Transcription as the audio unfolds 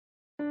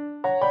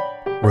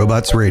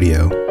Robots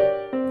Radio.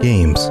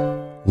 Games,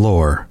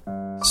 lore,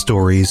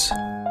 stories,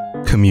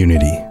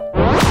 community.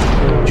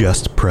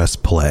 Just press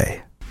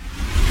play.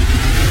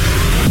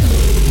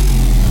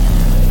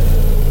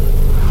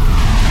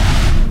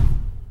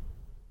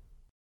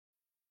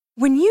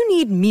 When you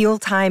need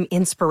mealtime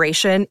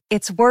inspiration,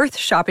 it's worth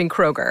shopping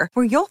Kroger,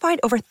 where you'll find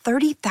over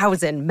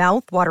 30,000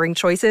 mouth-watering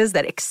choices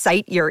that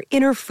excite your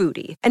inner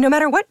foodie. And no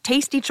matter what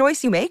tasty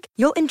choice you make,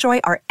 you'll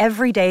enjoy our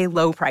everyday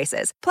low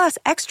prices, plus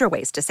extra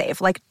ways to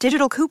save, like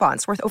digital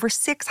coupons worth over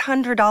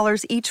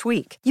 $600 each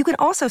week. You can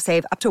also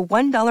save up to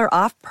 $1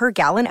 off per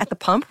gallon at the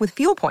pump with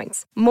fuel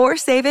points. More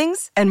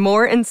savings and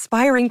more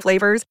inspiring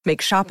flavors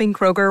make shopping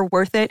Kroger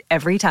worth it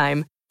every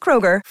time.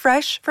 Kroger,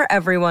 fresh for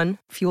everyone.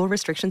 Fuel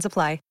restrictions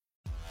apply.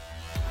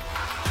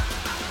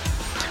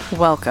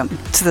 Welcome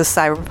to the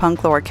Cyberpunk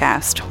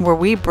Lorecast, where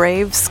we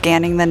brave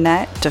scanning the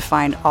net to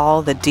find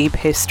all the deep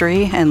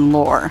history and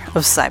lore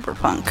of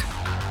Cyberpunk.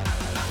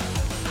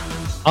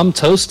 I'm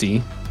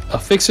Toasty, a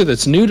fixer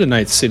that's new to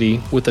Night City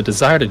with a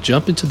desire to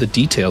jump into the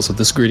details of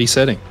this gritty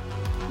setting.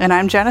 And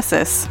I'm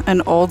Genesis,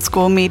 an old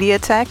school media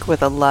tech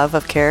with a love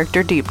of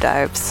character deep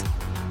dives.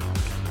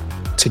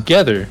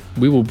 Together,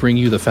 we will bring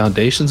you the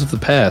foundations of the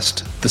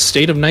past, the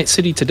state of Night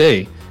City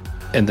today,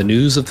 and the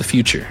news of the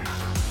future.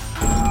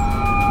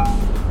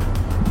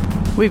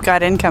 We've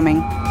got incoming.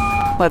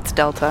 Let's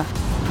Delta.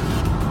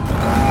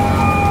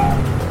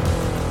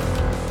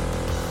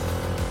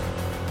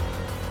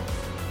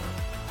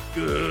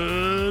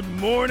 Good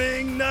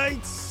morning,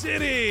 Night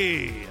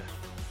City!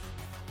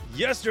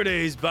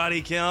 Yesterday's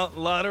body count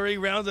lottery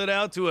rounded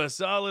out to a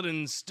solid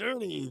and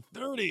sturdy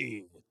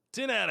 30.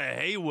 10 out of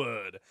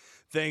Haywood.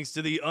 Thanks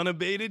to the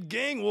unabated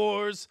gang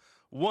wars.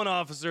 One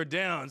officer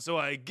down, so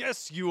I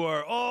guess you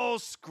are all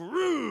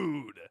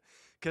screwed.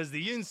 Because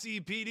the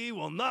NCPD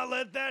will not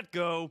let that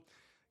go.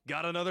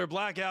 Got another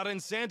blackout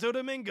in Santo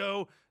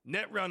Domingo.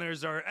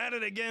 Netrunners are at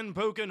it again,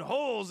 poking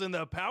holes in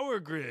the power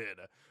grid.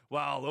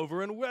 While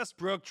over in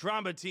Westbrook,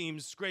 trauma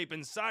teams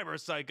scraping cyber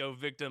psycho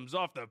victims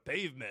off the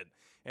pavement.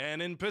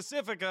 And in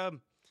Pacifica,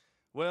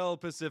 well,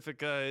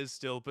 Pacifica is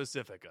still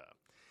Pacifica.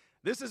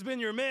 This has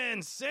been your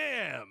man,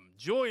 Sam.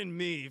 Join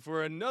me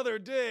for another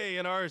day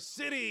in our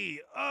city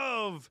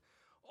of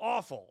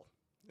awful.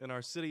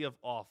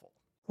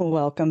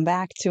 Welcome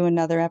back to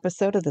another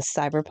episode of the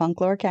Cyberpunk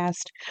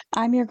Lorecast.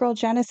 I'm your girl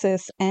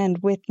Genesis, and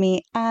with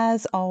me,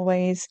 as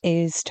always,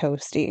 is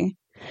Toasty.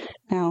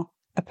 Now,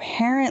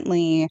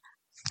 apparently,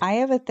 I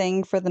have a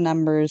thing for the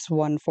numbers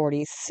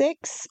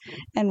 146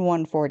 and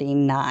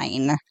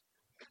 149.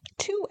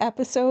 2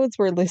 episodes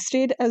were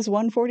listed as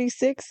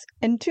 146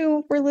 and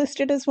 2 were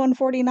listed as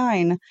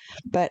 149.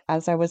 But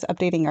as I was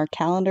updating our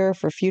calendar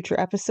for future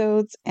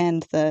episodes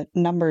and the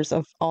numbers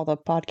of all the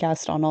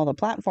podcasts on all the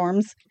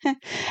platforms,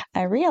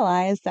 I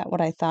realized that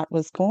what I thought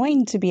was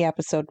going to be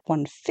episode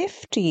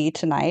 150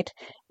 tonight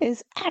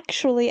is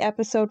actually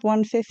episode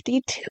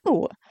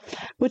 152,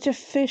 which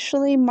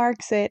officially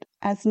marks it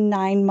as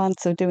 9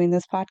 months of doing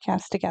this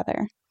podcast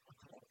together.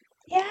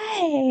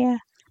 Yay!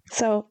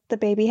 So the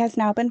baby has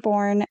now been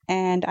born,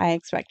 and I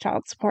expect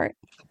child support.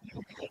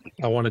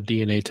 I want a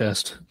DNA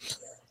test.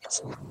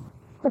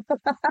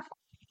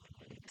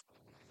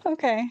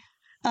 Okay.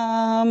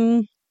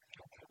 Well,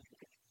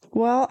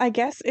 I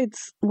guess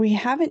we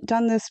haven't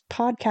done this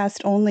podcast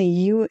only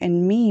you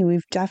and me.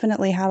 We've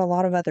definitely had a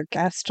lot of other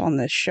guests on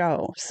this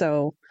show,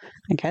 so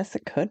I guess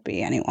it could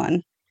be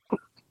anyone. I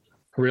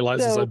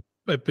realize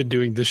I've been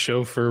doing this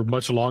show for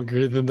much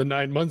longer than the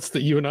 9 months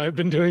that you and I have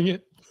been doing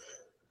it.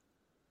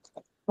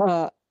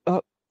 As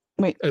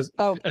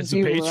a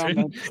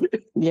patron.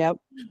 Yep.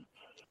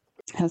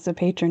 As a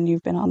patron,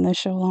 you've been on this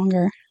show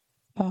longer.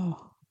 Oh,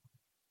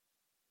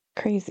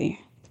 crazy.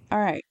 All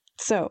right.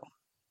 So,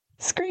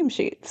 Scream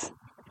Sheets.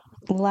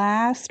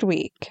 Last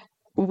week,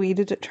 we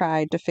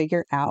tried to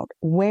figure out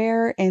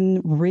where in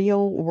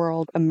real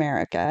world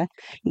America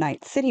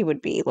Night City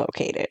would be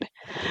located.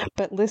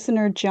 But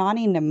listener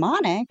Johnny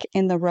Mnemonic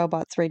in the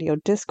Robots Radio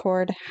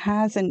Discord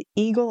has an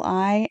eagle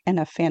eye and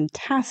a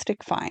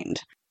fantastic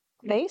find.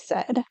 They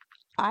said,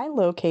 I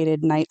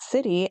located Night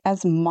City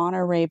as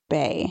Monterey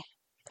Bay.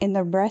 In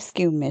the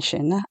rescue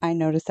mission, I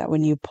noticed that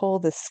when you pull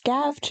the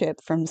scav chip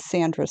from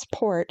Sandra's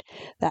port,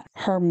 that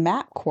her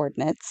map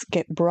coordinates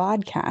get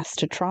broadcast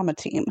to Trauma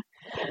Team.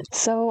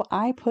 So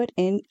I put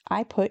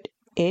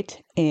it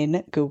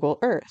in Google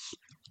Earth,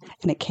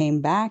 and it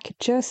came back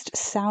just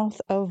south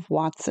of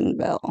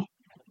Watsonville.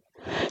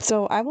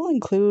 So I will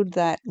include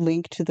that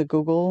link to the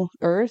Google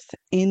Earth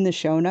in the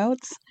show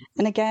notes.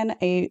 And again,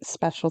 a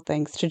special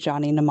thanks to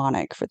Johnny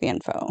Mnemonic for the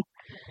info.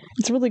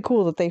 It's really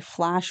cool that they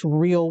flash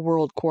real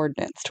world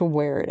coordinates to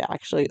where it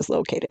actually is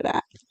located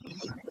at.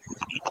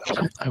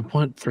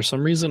 For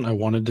some reason, I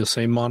wanted to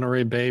say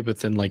Monterey Bay, but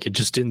then it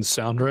just didn't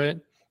sound right.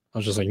 I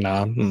was just like,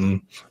 nah,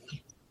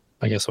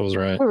 I guess I was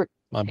right.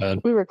 My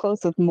bad. We were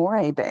close with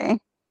Moray Bay.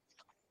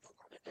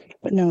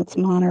 But no, it's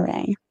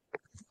Monterey.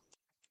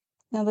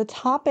 Now, the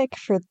topic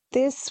for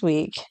this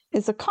week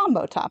is a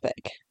combo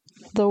topic.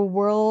 the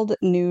World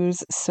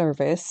News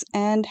Service,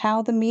 and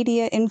how the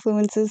media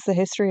influences the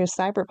history of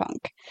cyberpunk.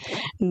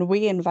 And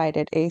we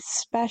invited a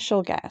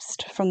special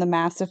guest from the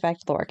Mass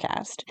Effect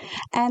Lorecast,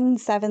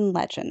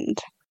 N7theLegend.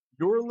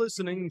 You're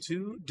listening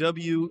to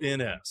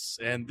WNS,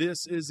 and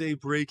this is a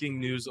breaking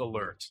news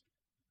alert.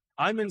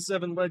 I'm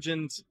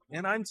N7theLegend,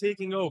 and I'm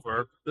taking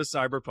over the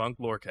Cyberpunk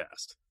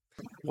Lorecast.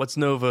 What's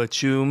Nova,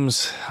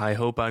 Chooms? I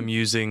hope I'm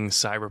using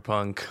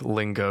Cyberpunk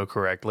lingo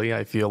correctly.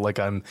 I feel like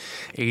I'm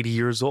 80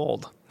 years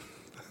old.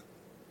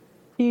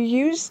 You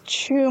use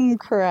Choom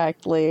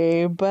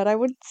correctly, but I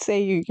wouldn't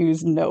say you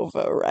use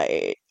Nova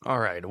right. All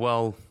right,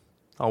 well,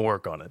 I'll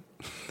work on it.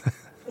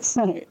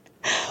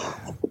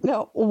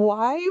 Now,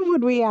 why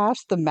would we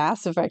ask the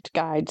Mass Effect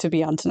guide to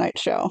be on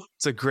tonight's show?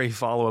 It's a great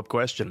follow-up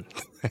question.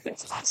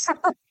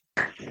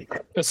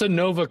 That's a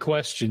Nova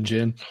question,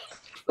 Jen.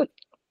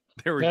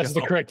 There we That's go.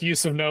 the correct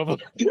use of Nova.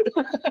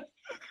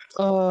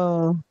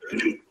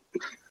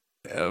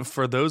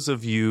 For those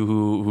of you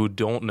who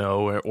don't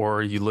know,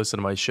 or you listen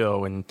to my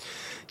show and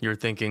you're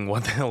thinking,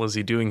 what the hell is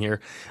he doing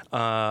here?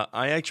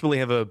 I actually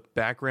have a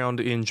background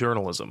in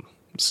journalism.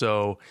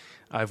 So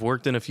I've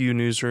worked in a few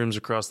newsrooms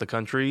across the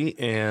country,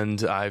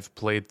 and I've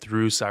played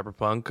through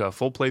Cyberpunk, a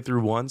full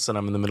playthrough once, and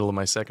I'm in the middle of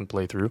my second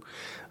playthrough.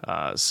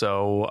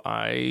 So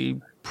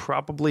I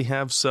probably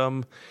have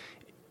some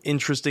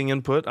interesting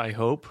input, I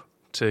hope,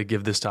 to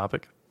give this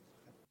topic.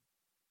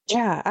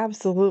 Yeah,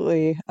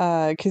 absolutely.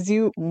 Because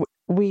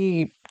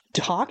we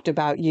talked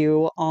about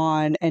you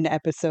on an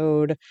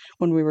episode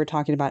when we were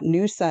talking about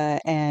Noosa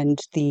and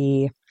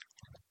the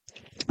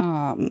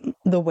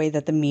way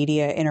that the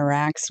media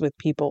interacts with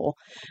people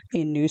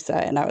in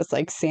Noosa, and I was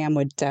like, Sam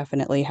would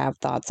definitely have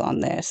thoughts on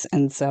this,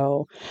 and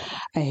so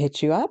I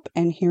hit you up,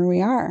 and here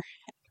we are.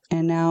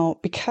 And now,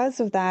 because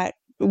of that,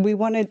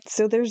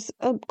 there's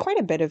quite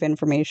a bit of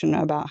information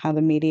about how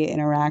the media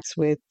interacts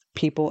with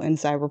people in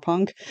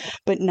Cyberpunk,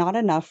 but not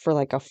enough for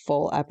like a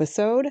full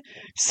episode.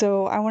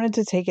 So I wanted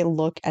to take a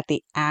look at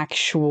the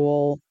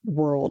actual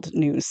World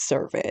News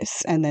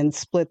Service and then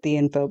split the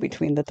info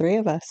between the three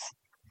of us.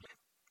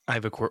 I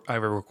have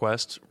a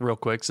request real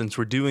quick. Since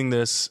we're doing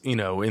this,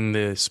 in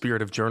the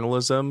spirit of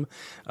journalism,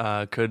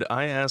 could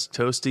I ask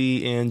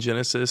Toasty and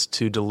Genesis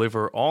to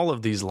deliver all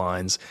of these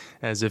lines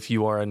as if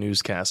you are a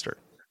newscaster?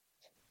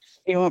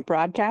 You want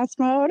broadcast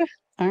mode?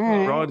 All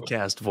right.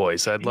 Broadcast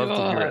voice. I'd love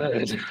to hear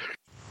it.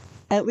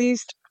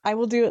 I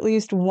will do at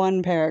least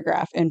one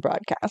paragraph in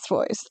broadcast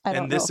voice. I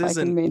don't know if I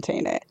can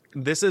maintain it.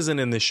 This isn't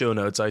in the show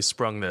notes. I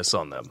sprung this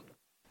on them.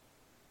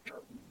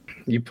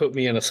 You put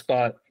me in a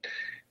spot.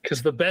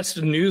 Because the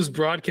best news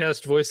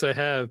broadcast voice I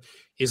have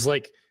is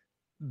like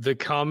the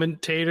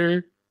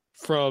commentator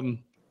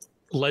from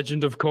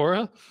Legend of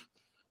Korra.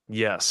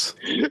 Yes.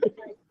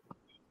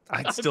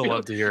 I'd still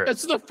love to hear it.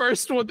 That's the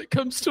first one that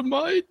comes to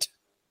mind.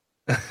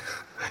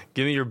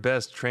 Give me your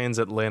best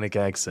transatlantic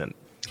accent.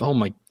 Oh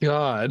my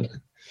God.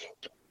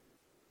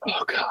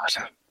 Oh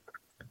God.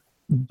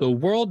 The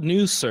World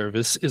News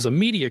Service is a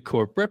media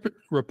corp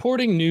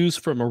reporting news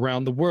from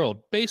around the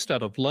world, based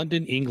out of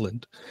London,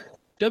 England.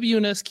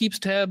 WNS keeps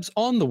tabs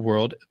on the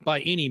world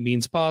by any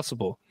means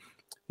possible.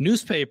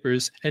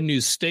 Newspapers and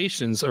news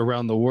stations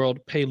around the world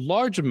pay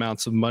large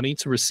amounts of money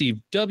to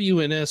receive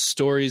WNS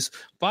stories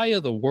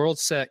via the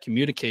WorldSat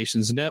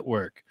Communications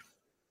Network.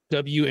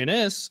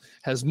 WNS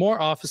has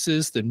more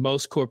offices than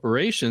most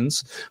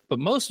corporations, but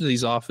most of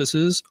these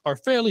offices are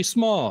fairly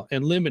small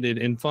and limited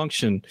in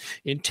function,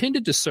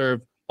 intended to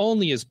serve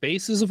only as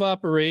bases of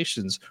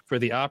operations for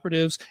the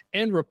operatives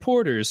and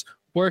reporters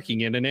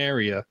working in an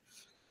area.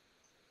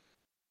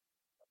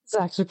 It's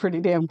actually pretty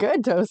damn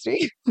good,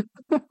 Toasty.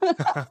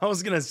 I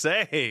was going to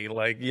say,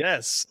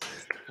 yes.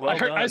 Well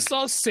I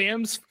saw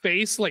Sam's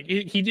face,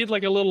 he did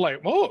like a little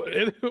whoa,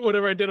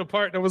 whenever I did a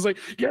part, and I was like,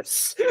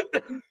 yes.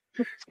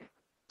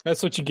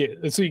 That's what you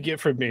get. That's what you get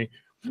from me.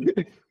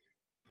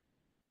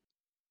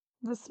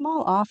 The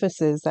small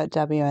offices that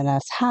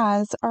WNS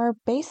has are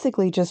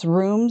basically just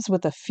rooms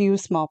with a few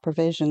small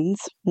provisions,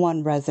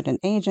 one resident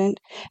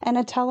agent, and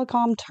a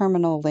telecom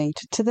terminal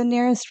linked to the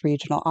nearest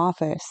regional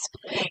office.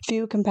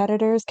 Few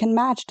competitors can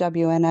match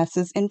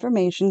WNS's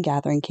information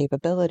gathering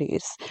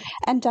capabilities,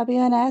 and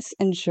WNS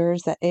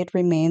ensures that it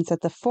remains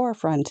at the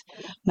forefront,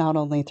 not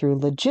only through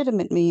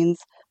legitimate means,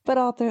 but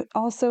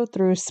also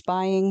through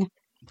spying,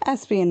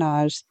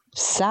 espionage,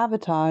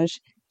 sabotage,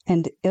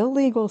 and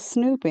illegal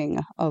snooping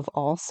of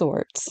all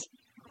sorts.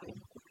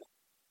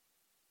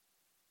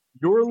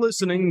 You're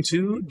listening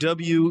to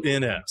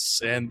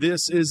WNS, and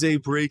this is a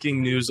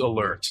breaking news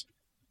alert.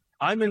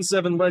 I'm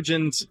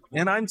N7theLegend,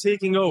 and I'm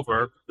taking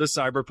over the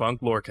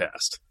Cyberpunk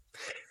Lorecast.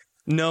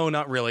 No,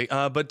 not really.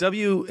 But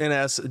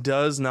WNS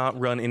does not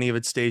run any of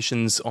its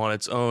stations on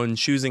its own,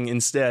 choosing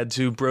instead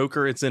to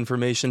broker its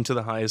information to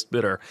the highest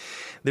bidder.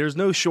 There's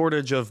no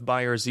shortage of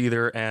buyers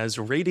either, as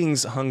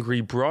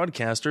ratings-hungry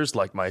broadcasters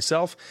like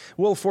myself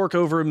will fork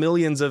over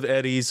millions of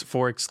eddies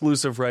for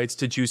exclusive rights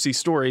to juicy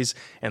stories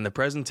and the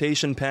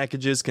presentation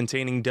packages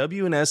containing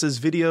WNS's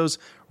videos,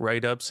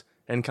 write-ups,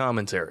 and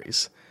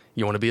commentaries.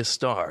 You want to be a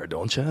star,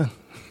 don't you?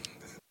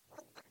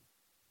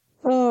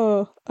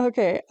 Oh,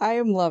 okay. I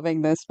am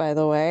loving this, by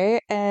the way.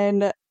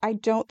 And I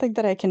don't think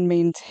that I can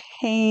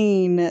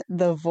maintain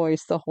the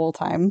voice the whole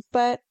time,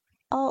 but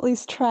I'll at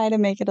least try to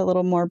make it a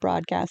little more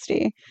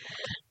broadcasty.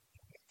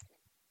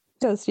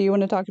 Toast, do you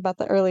want to talk about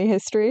the early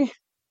history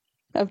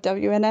of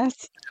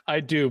WNS? I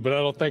do, but I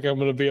don't think I'm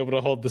going to be able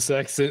to hold this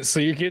accent.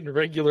 So you're getting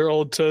regular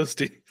old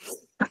Toasty.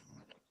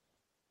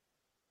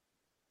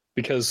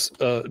 Because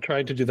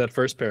trying to do that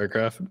first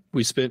paragraph,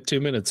 we spent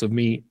 2 minutes of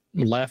me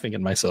laughing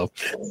at myself.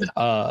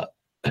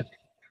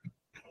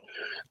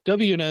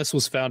 WNS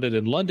was founded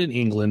in London,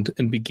 England,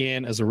 and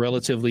began as a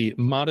relatively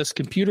modest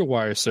computer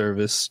wire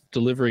service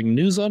delivering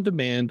news on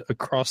demand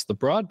across the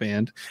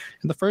broadband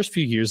in the first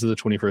few years of the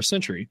 21st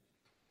century.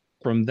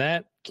 From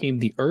that came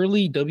the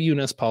early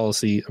WNS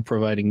policy of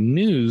providing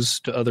news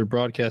to other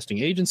broadcasting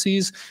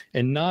agencies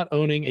and not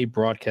owning a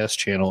broadcast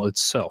channel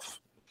itself.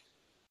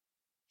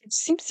 It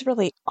seems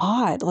really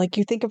odd. Like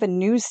you think of a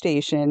news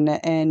station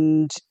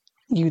and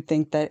you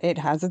think that it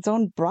has its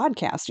own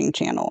broadcasting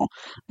channel.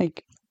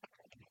 Like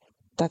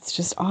that's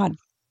just odd.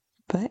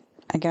 But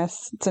I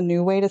guess it's a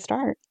new way to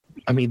start.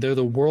 I mean, they're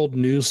the World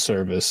News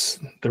Service.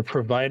 They're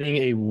providing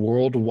a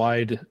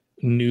worldwide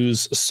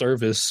news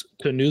service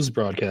to news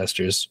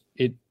broadcasters.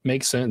 It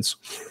makes sense.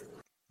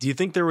 Do you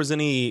think there was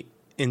any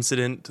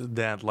incident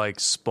that like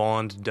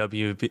spawned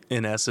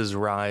WNS's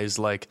rise?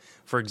 Like,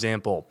 for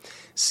example,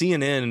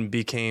 CNN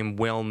became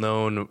well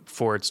known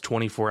for its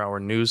 24-hour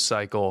news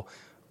cycle,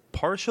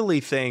 partially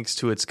thanks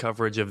to its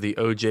coverage of the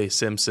O.J.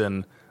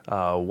 Simpson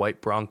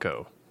white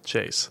Bronco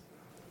chase.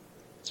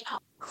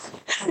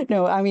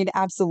 No, I mean,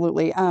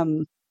 absolutely.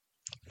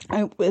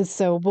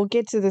 So we'll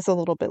get to this a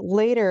little bit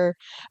later,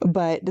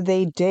 but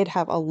they did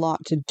have a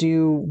lot to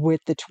do with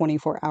the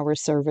 24-hour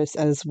service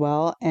as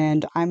well.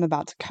 And I'm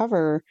about to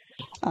cover.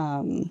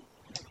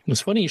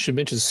 It's funny you should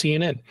mention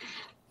CNN.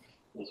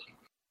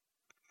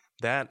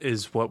 That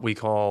is what we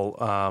call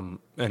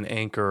an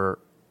anchor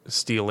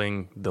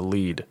stealing the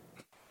lead.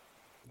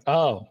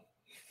 Oh.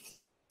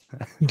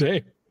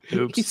 Dang.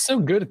 Oops. He's so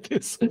good at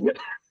this.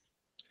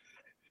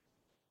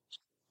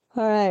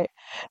 All right.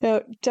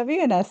 Now,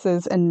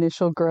 WNS's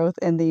initial growth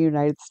in the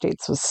United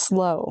States was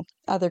slow.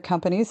 Other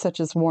companies such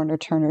as Warner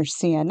Turner's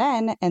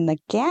CNN and the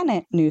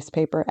Gannett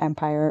newspaper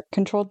empire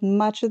controlled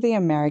much of the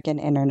American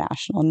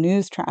international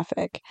news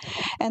traffic,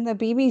 and the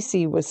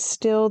BBC was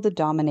still the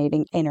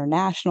dominating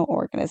international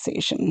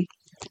organization.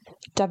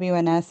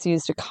 WNS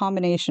used a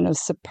combination of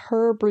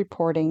superb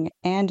reporting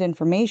and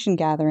information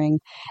gathering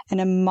and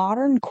a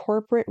modern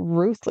corporate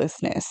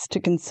ruthlessness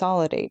to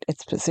consolidate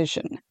its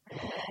position.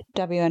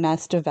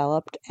 WNS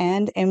developed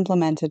and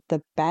implemented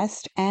the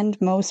best and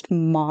most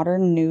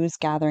modern news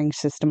gathering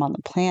system on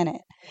the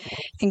planet,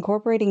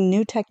 incorporating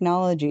new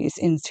technologies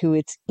into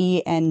its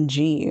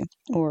ENG,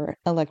 or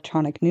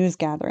electronic news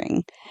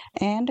gathering,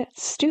 and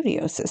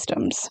studio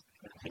systems.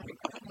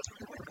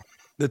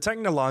 The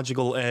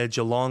technological edge,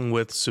 along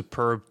with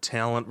superb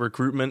talent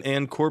recruitment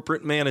and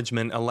corporate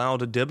management,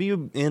 allowed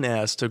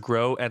WNS to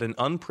grow at an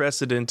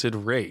unprecedented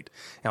rate,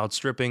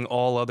 outstripping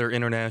all other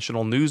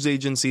international news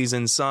agencies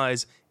in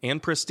size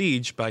and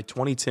prestige by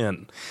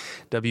 2010.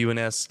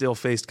 WNS still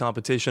faced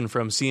competition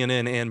from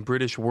CNN and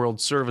British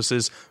World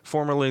Services,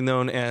 formerly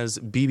known as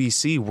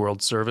BBC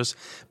World Service,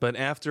 but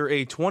after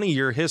a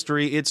 20-year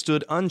history, it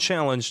stood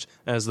unchallenged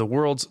as the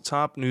world's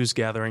top news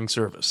gathering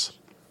service.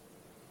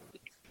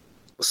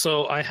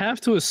 So I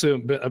have to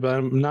assume, but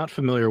I'm not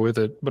familiar with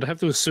it, but I have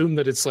to assume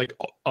that it's like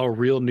a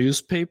real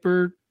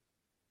newspaper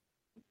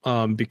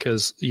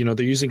because, you know,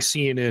 they're using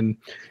CNN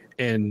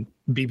and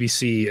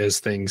BBC as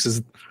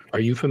things.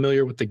 Are you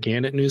familiar with the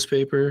Gannett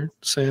newspaper,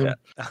 Sam? Yeah,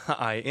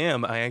 I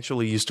am. I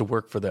actually used to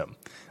work for them.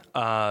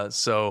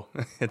 So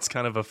it's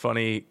kind of a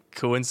funny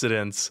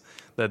coincidence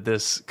that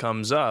this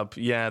comes up.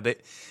 Yeah,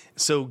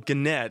 so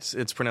Gannett,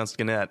 it's pronounced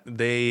Gannett,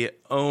 they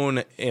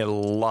own a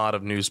lot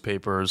of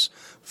newspapers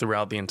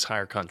throughout the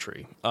entire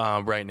country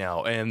right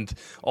now. And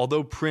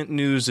although print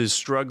news is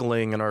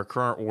struggling in our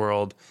current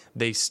world,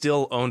 they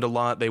still owned a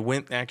lot. They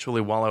went,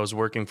 actually, while I was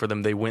working for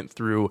them, they went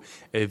through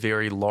a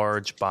very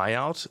large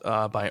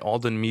buyout by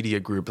Alden Media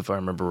Group, if I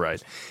remember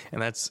right.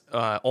 And that's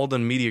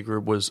Alden Media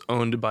Group was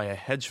owned by a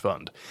hedge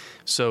fund.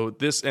 So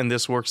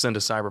this works into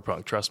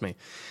Cyberpunk, trust me.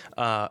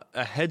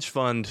 A hedge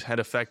fund had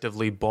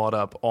effectively bought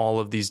up all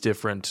of these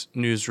different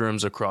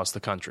newsrooms across the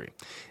country.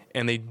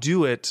 And they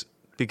do it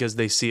because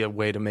they see a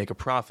way to make a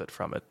profit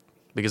from it.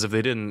 Because if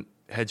they didn't,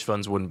 hedge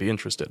funds wouldn't be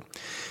interested.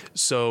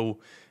 So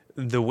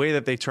the way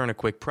that they turn a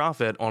quick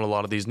profit on a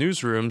lot of these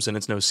newsrooms, and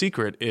it's no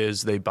secret,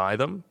 is they buy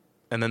them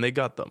and then they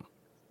gut them.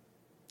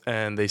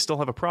 And they still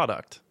have a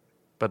product,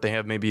 but they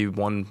have maybe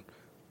one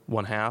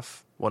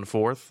half,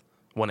 1/4,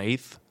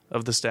 1/8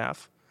 of the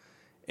staff.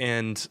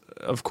 And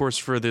of course,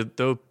 for the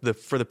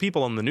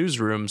people in the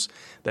newsrooms,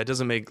 that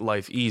doesn't make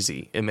life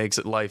easy. It makes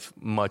life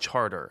much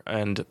harder.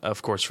 And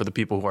of course, for the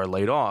people who are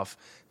laid off,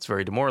 it's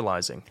very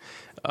demoralizing.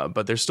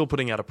 But they're still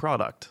putting out a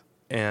product,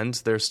 and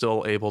they're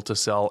still able to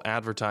sell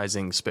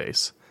advertising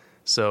space.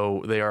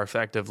 So they are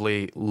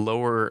effectively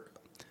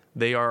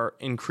They are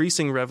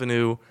increasing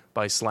revenue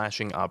by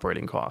slashing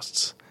operating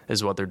costs,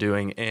 is what they're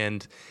doing.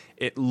 And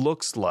it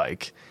looks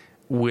like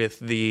with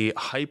the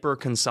hyper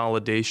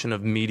consolidation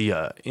of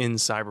media in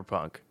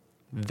Cyberpunk,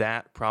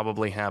 that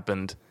probably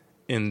happened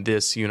in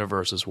this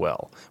universe as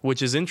well,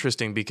 which is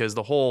interesting because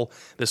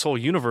this whole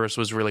universe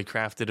was really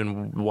crafted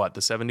in what,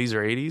 the 70s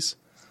or 80s?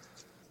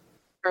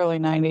 Early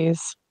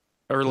 90s.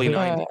 Early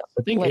 90s.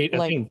 I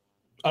think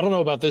I don't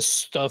know about this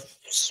stuff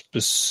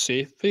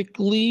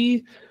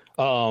specifically,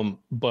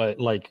 but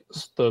like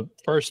the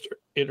first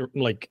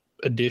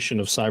edition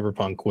of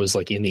Cyberpunk was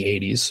like in the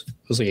 80s. It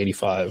was like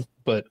 85,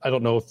 but I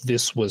don't know if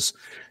this was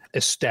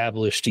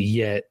established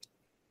yet,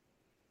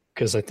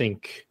 because I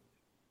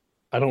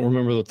don't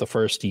remember what the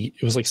first,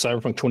 it was like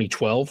Cyberpunk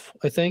 2012,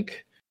 I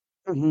think.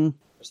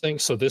 Mm-hmm.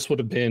 So this would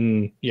have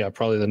been,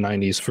 probably the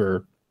 90s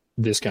for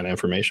this kind of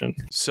information.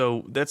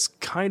 So that's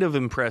kind of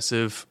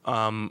impressive,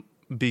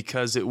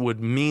 because it would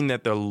mean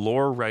that the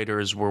lore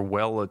writers were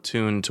well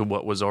attuned to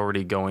what was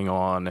already going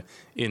on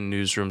in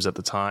newsrooms at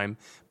the time,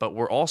 but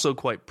were also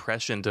quite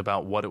prescient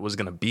about what it was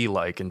going to be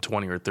like in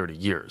 20 or 30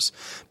 years.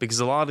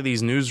 Because a lot of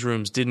these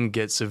newsrooms didn't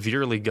get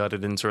severely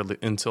gutted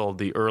until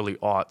the early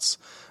aughts,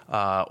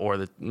 or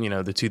the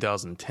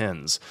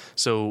 2010s.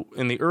 So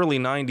in the early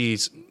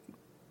 90s,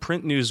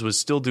 print news was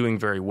still doing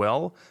very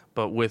well,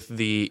 but with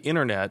the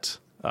internet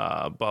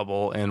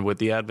bubble and with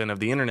the advent of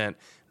the internet,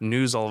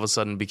 news all of a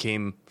sudden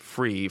became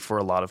free for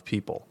a lot of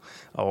people,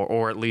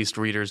 or at least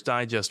Reader's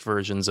Digest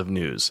versions of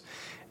news.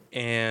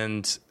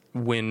 And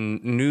when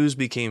news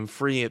became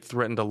free, it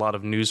threatened a lot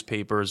of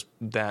newspapers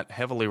that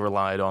heavily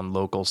relied on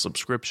local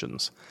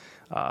subscriptions.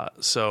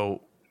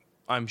 So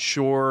I'm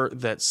sure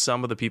that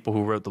some of the people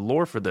who wrote the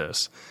lore for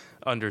this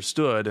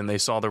understood, and they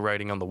saw the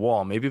writing on the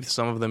wall. Maybe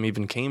some of them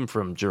even came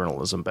from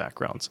journalism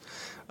backgrounds.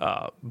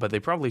 But they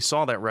probably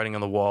saw that writing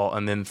on the wall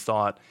and then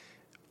thought,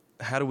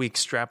 how do we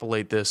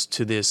extrapolate this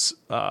to this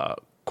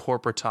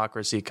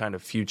corporatocracy kind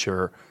of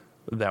future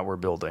that we're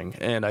building?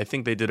 And I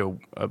think they did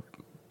a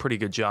pretty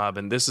good job.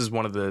 And this is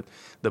one of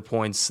the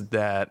points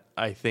that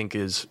I think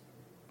is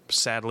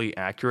sadly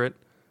accurate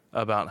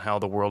about how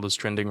the world is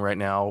trending right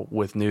now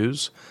with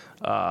news.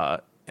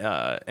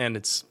 And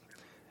it's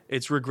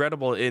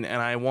regrettable. And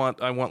I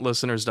want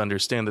listeners to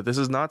understand that this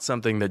is not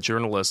something that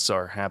journalists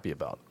are happy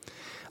about.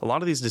 A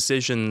lot of these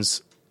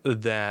decisions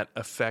that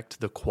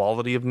affect the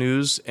quality of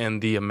news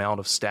and the amount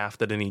of staff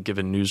that any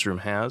given newsroom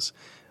has,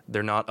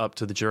 they're not up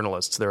to the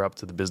journalists, they're up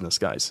to the business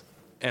guys.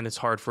 And it's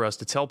hard for us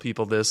to tell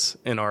people this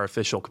in our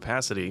official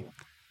capacity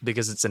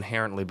because it's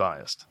inherently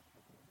biased.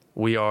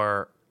 We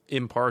are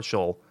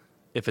impartial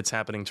if it's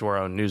happening to our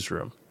own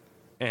newsroom.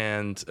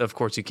 And of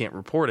course you can't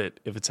report it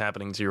if it's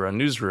happening to your own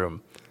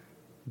newsroom,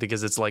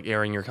 because it's like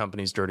airing your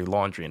company's dirty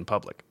laundry in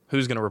public.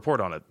 Who's going to report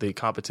on it? The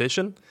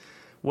competition?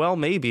 Well,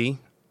 maybe.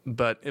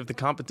 But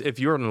if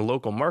you're in a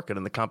local market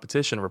and the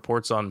competition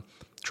reports on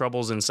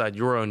troubles inside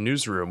your own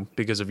newsroom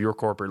because of your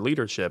corporate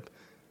leadership,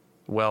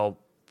 well,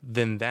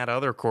 then that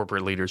other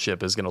corporate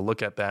leadership is going to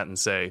look at that and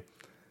say,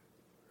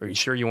 are you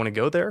sure you want to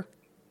go there?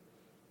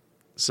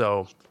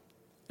 So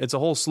it's a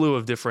whole slew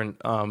of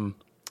different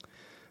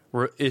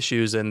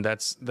issues, and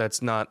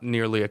that's not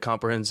nearly a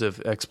comprehensive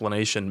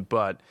explanation,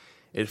 but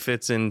it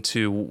fits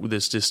into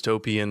this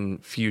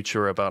dystopian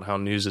future about how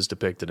news is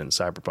depicted in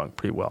Cyberpunk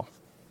pretty well.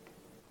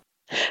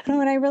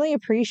 No, and I really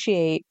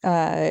appreciate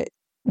the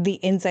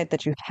insight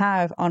that you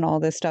have on all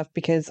this stuff,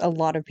 because a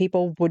lot of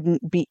people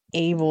wouldn't be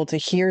able to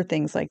hear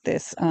things like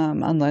this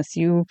unless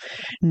you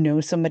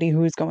know somebody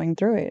who's going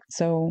through it.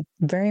 So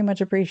very much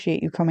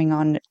appreciate you coming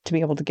on to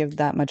be able to give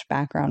that much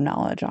background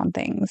knowledge on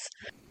things.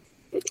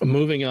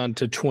 Moving on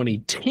to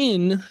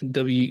 2010,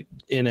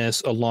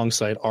 WNS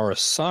alongside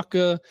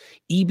Arasaka,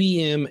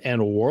 EBM,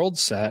 and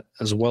WorldSat,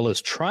 as well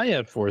as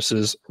Triad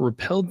forces,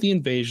 repelled the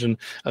invasion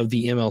of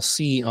the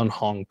MLC on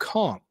Hong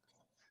Kong.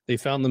 They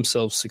found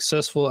themselves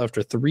successful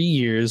after 3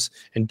 years,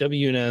 and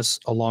WNS,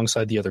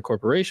 alongside the other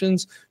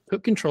corporations,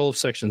 took control of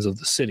sections of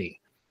the city.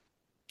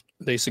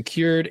 They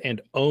secured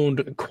and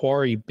owned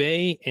Quarry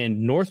Bay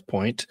and North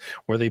Point,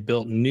 where they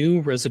built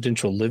new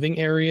residential living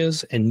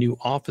areas and new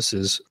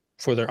offices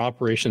for their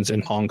operations in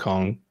Hong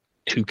Kong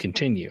to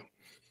continue.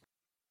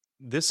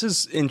 This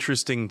is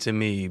interesting to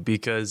me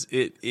because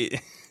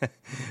it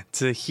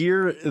to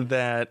hear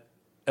that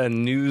a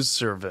news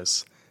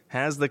service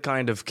has the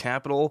kind of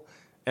capital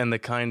and the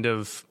kind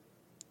of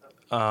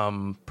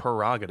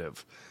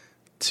prerogative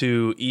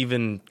to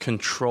even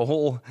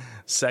control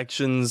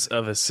sections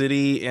of a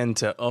city and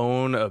to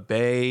own a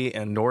bay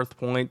and North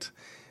Point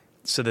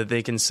so that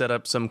they can set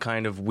up some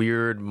kind of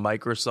weird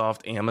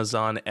Microsoft,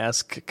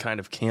 Amazon-esque kind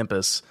of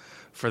campus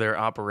for their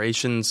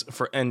operations,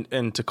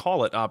 and to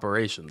call it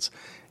operations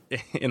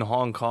in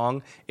Hong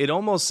Kong, it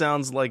almost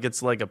sounds like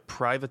it's like a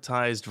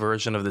privatized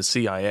version of the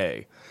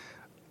CIA.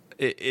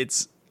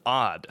 It's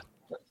odd.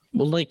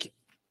 Well, like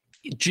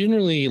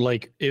generally,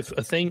 like if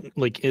a thing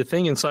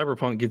in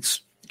Cyberpunk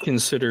gets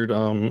considered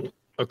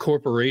a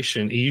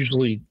corporation, it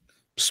usually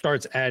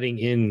starts adding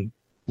in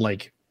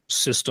like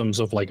systems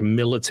of like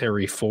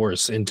military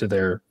force into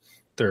their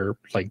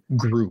like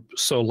group.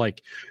 So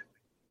like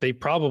they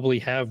probably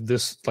have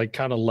this like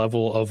kind of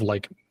level of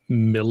like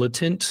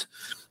militant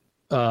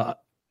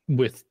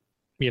with,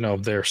 you know,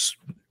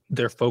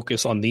 their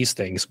focus on these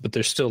things, but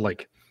they're still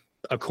like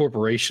a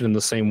corporation in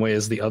the same way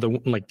as the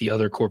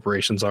other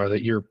corporations are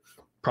that you're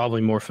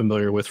probably more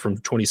familiar with from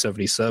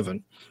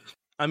 2077.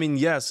 I mean,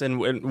 yes, and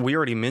we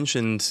already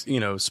mentioned,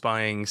 you know,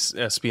 spying,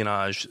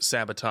 espionage,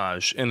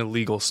 sabotage, and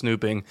illegal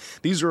snooping.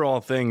 These are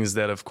all things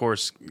that, of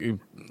course,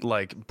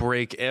 like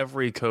break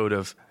every code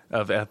of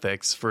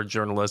ethics for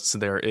journalists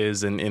there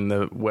is in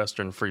the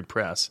Western free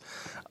press.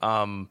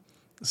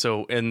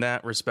 So in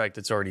that respect,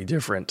 it's already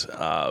different.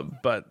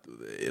 But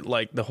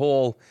like the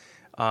whole,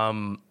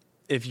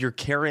 if you're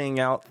carrying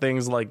out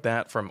things like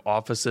that from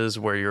offices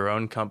where your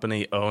own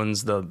company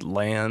owns the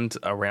land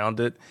around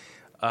it,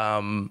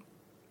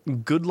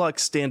 good luck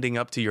standing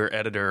up to your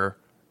editor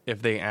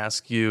if they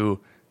ask you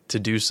to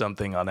do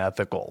something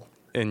unethical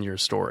in your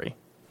story.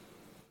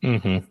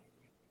 Mm-hmm.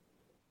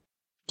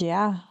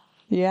 Yeah.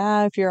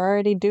 Yeah, if you're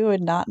already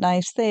doing not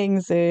nice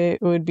things,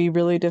 it would be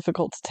really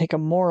difficult to take a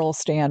moral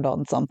stand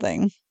on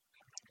something.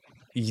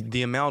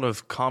 The amount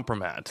of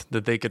compromat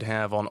that they could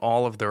have on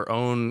all of their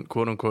own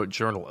quote-unquote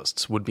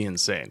journalists would be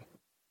insane.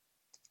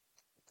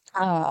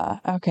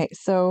 Okay.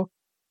 So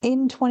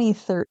in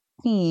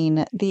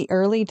 2013, the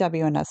early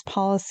WNS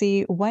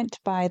policy went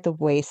by the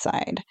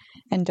wayside,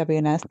 and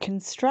WNS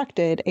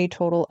constructed a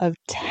total of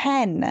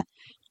 10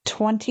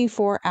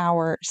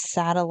 24-hour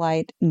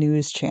satellite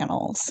news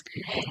channels,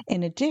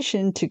 in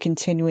addition to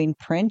continuing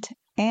print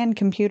and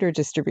computer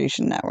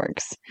distribution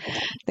networks.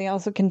 They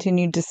also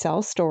continued to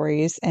sell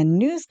stories and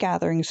news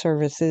gathering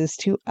services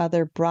to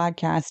other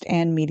broadcast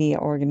and media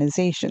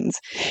organizations,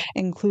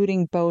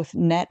 including both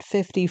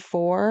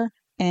Net54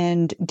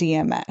 and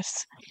DMS.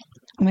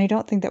 And I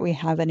don't think that we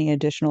have any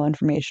additional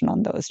information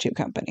on those two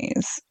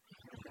companies.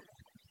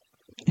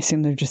 I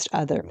assume they're just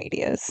other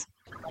medias.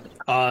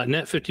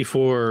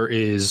 Net54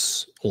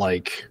 is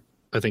like,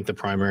 I think the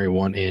primary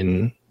one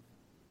in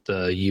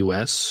the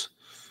US.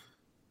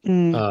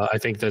 I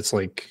think that's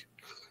like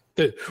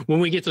when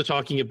we get to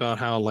talking about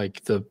how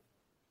like the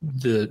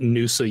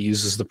NUSA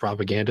uses the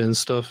propaganda and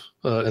stuff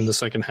in the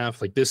second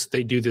half, like this,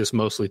 they do this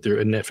mostly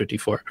through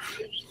Net54.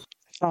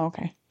 Oh,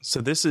 okay.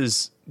 So this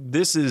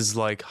is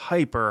like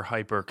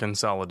hyper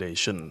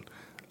consolidation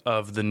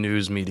of the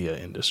news media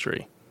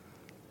industry.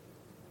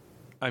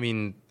 I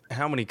mean,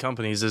 how many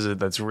companies is it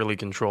that's really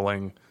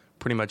controlling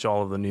pretty much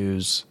all of the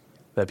news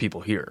that people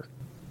hear?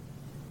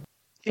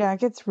 Yeah, it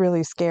gets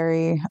really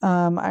scary.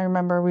 I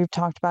remember we've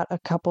talked about a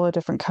couple of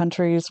different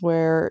countries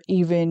where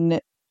even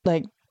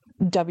like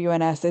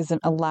WNS isn't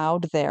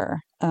allowed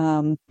there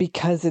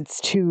because it's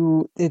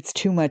too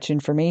much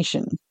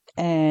information.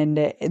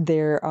 And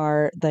there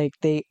are like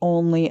they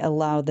only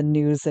allow the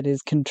news that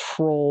is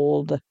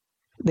controlled.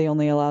 They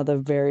only allow the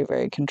very,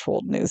 very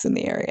controlled news in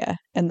the area.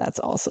 And that's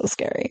also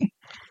scary.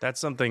 That's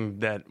something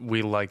that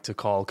we like to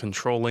call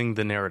controlling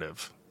the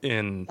narrative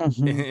in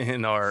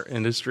our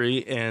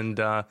industry. And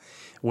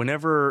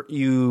whenever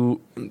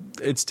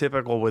it's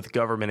typical with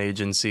government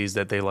agencies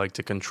that they like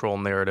to control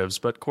narratives,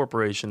 but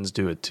corporations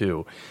do it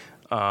too.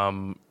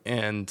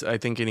 And I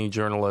think any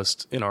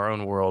journalist in our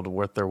own world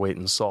worth their weight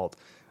in salt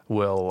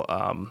will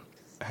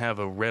have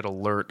a red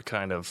alert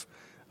kind of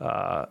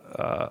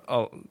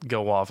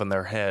go off in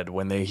their head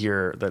when they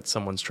hear that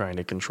someone's trying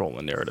to control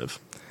a narrative,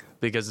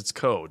 because it's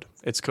code.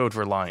 It's code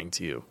for lying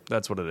to you.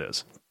 That's what it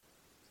is.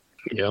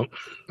 Yeah.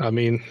 I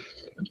mean,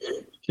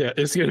 yeah,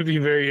 it's going to be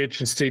very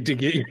interesting to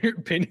get your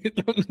opinion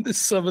on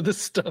some of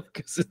this stuff,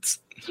 because it's...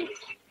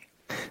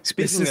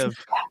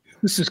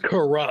 This is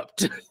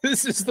corrupt.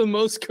 This is the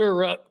most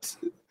corrupt.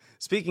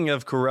 Speaking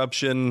of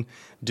corruption,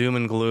 doom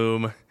and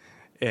gloom,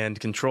 and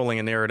controlling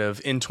a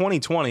narrative, in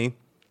 2020...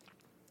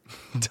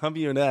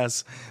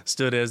 WNS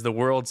stood as the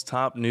world's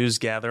top news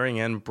gathering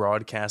and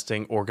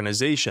broadcasting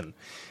organization.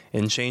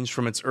 And changed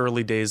from its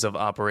early days of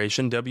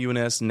operation,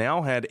 WNS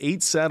now had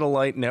 8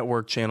 satellite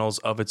network channels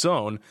of its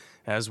own,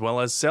 as well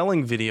as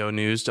selling video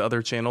news to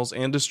other channels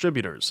and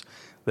distributors.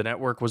 The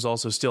network was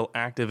also still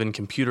active in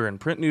computer and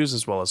print news,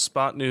 as well as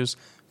spot news,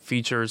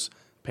 features,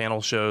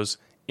 panel shows,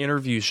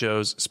 interview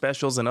shows,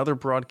 specials, and other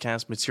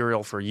broadcast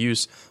material for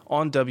use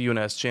on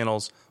WNS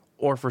channels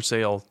or for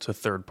sale to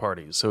third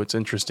parties. So it's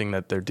interesting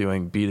that they're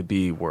doing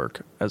B2B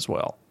work as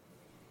well.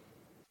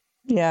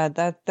 Yeah,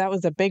 that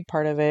was a big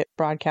part of it,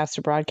 broadcast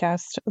to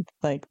broadcast,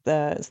 like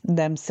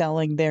them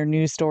selling their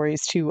news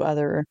stories to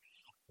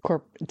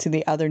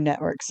the other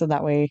networks, so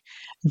that way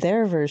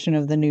their version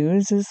of the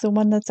news is the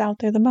one that's out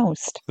there the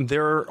most.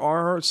 There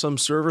are some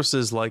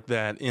services like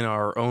that in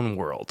our own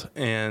world.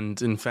 And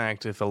in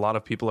fact, if a lot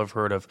of people have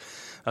heard of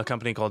a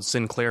company called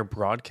Sinclair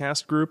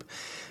Broadcast Group,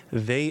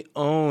 they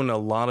own a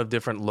lot of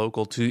different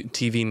local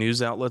TV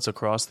news outlets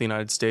across the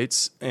United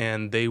States,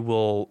 and they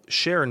will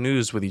share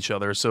news with each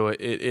other. So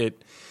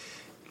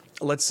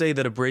let's say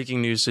that a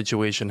breaking news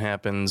situation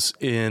happens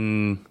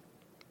in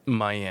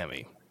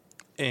Miami,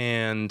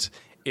 and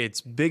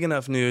it's big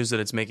enough news that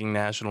it's making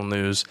national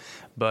news,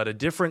 but a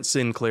different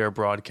Sinclair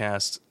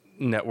broadcast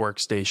network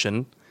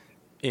station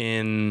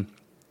in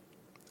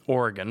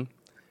Oregon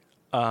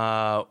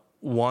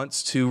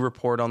wants to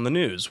report on the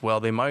news. Well,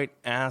 they might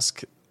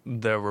ask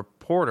the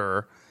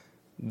reporter,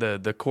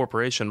 the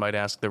corporation might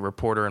ask the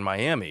reporter in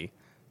Miami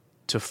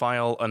to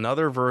file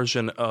another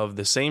version of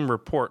the same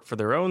report for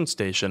their own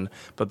station,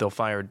 but they'll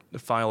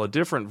file a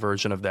different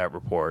version of that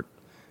report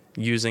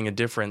using a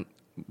different,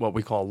 what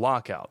we call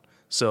lockout.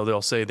 So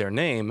they'll say their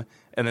name,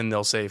 and then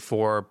they'll say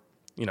for,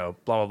 blah,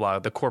 blah, blah,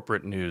 the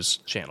corporate news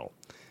channel.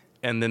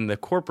 And then the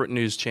corporate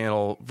news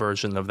channel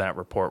version of that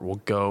report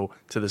will go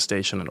to the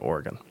station in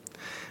Oregon.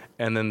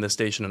 And then the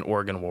station in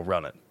Oregon will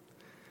run it.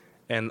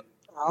 And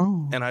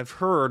I've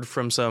heard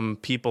from some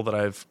people that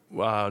I've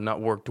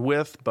not worked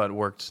with, but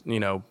worked,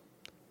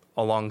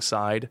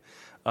 alongside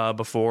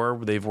before.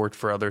 They've worked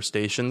for other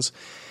stations,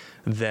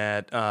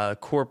 that the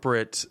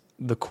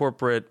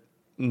corporate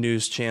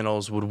news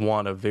channels would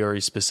want a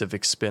very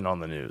specific spin on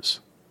the news.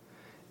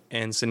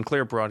 And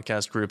Sinclair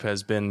Broadcast Group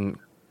has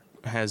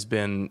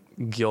been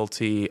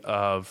guilty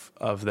of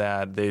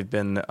that. They've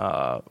been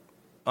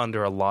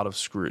under a lot of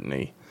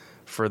scrutiny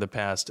for the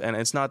past, and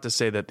it's not to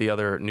say that the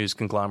other news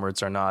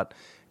conglomerates are not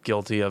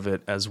guilty of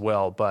it as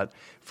well, but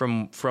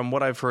from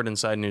what I've heard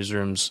inside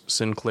newsrooms,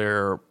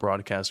 Sinclair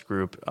Broadcast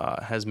Group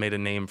has made a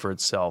name for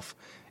itself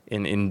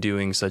in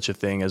doing such a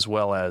thing, as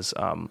well as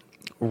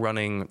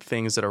running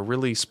things that are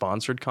really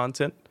sponsored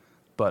content,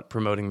 but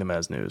promoting them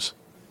as news.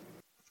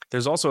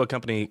 There's also a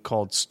company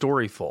called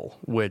Storyful,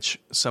 which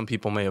some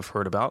people may have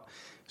heard about.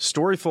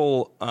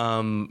 Storyful,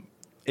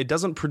 it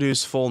doesn't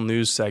produce full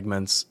news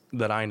segments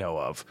that I know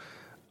of.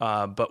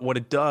 But what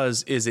it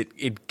does is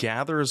it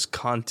gathers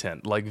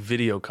content, like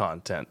video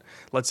content.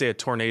 Let's say a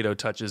tornado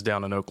touches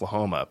down in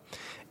Oklahoma,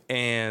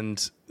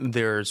 and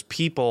there's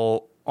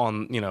people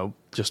on,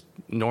 just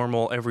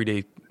normal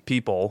everyday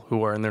people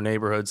who are in their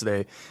neighborhoods.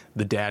 The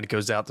dad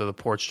goes out to the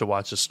porch to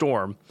watch a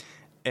storm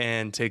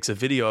and takes a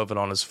video of it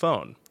on his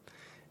phone.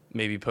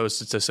 Maybe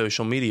posts it to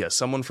social media.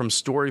 Someone from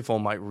Storyful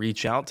might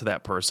reach out to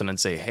that person and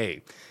say,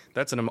 hey,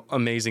 that's an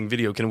amazing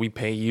video. Can we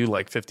pay you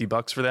like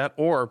 $50 for that?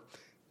 Or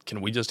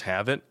can we just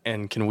have it,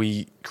 and can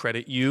we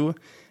credit you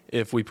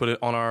if we put it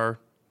on our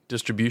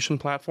distribution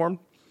platform?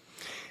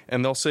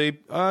 And they'll say,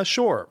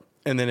 sure.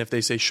 And then if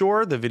they say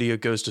sure, the video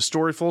goes to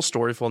Storyful.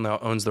 Storyful now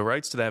owns the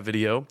rights to that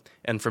video.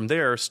 And from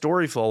there,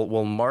 Storyful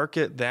will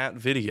market that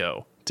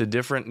video to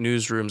different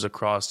newsrooms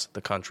across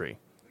the country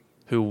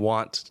who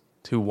want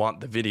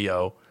the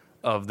video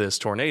of this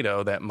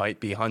tornado that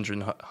might be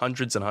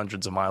hundreds and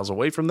hundreds of miles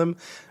away from them.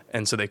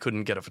 And so they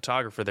couldn't get a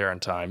photographer there in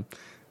time.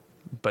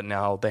 But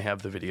now they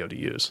have the video to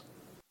use.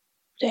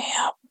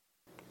 Damn.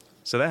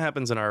 So that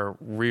happens in our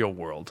real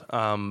world.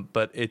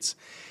 But it's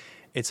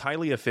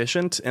highly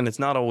efficient, and it's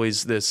not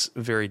always this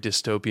very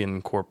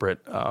dystopian corporate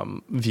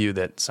view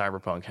that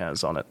Cyberpunk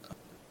has on it.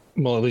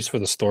 Well, at least for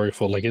the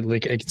Storyful, I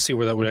can see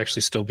where that would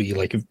actually still be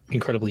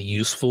incredibly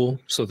useful,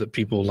 so that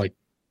people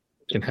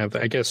can have.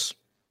 I guess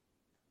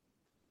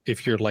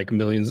if you're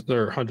millions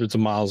or hundreds of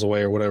miles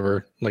away or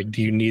whatever,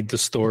 do you need the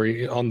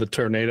story on the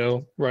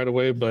tornado right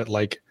away? But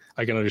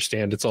I can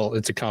understand it's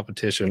a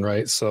competition,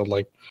 right? So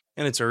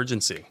and it's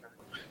urgency.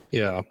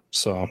 Yeah.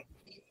 So.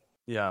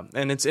 Yeah,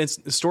 and it's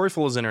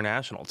Storyful is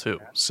international too.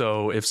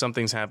 So if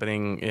something's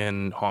happening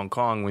in Hong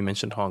Kong, we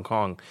mentioned Hong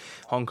Kong.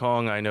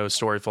 I know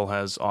Storyful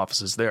has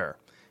offices there,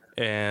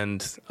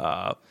 and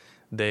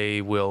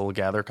they will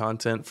gather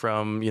content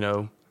from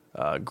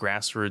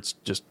grassroots,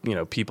 just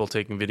people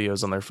taking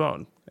videos on their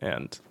phone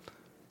and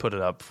put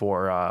it up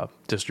for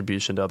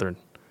distribution to other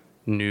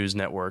news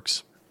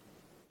networks.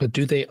 But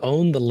do they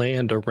own the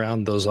land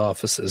around those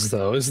offices,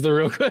 though? Is the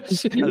real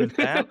question.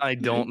 That I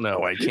don't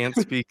know. I can't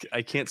speak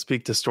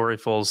to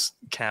Storyful's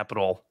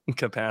capital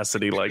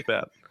capacity like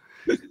that.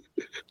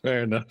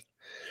 Fair enough.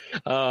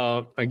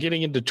 I'm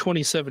getting into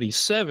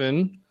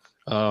 2077,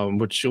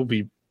 which you'll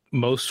be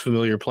most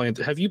familiar playing.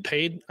 Have you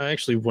paid? I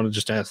actually want to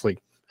just ask,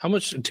 how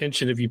much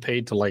attention have you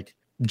paid to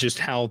just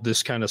how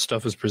this kind of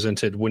stuff is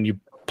presented when you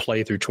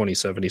play through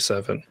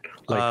 2077?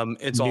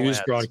 It's news, all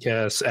ads.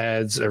 Broadcasts,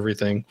 ads,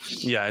 everything.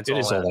 Yeah, it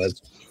is all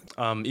ads.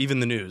 Even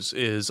the news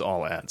is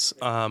all ads.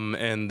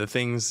 And the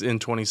things in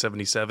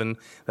 2077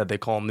 that they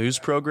call news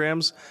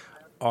programs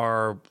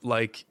are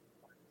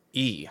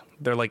E.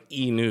 They're like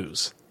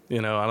E-news. I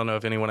don't know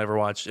if anyone ever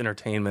watched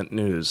entertainment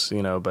news,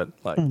 but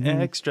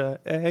extra.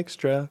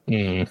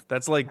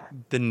 That's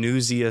the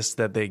newsiest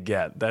that they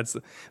get.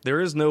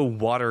 There is no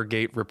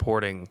Watergate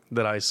reporting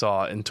that I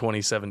saw in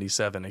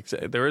 2077.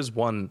 There is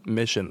one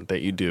mission that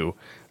you do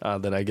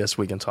that I guess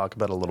we can talk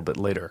about a little bit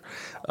later.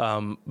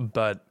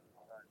 But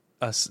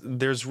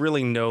there's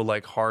really no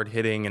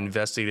hard-hitting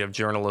investigative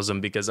journalism,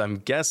 because I'm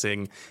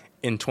guessing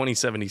in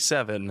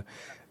 2077,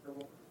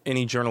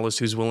 any journalist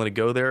who's willing to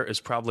go there is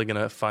probably going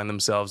to find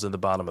themselves at the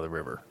bottom of the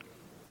river.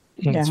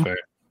 That's fair.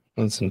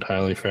 That's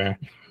entirely fair.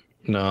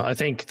 No, I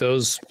think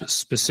those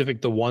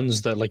the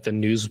ones that the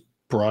news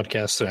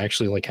broadcasts that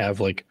actually have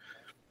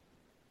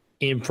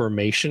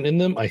information in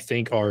them, I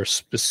think are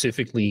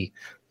specifically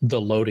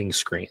the loading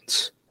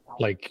screens.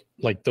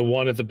 like the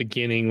one at the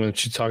beginning when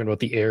she's talking about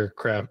the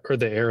aircraft or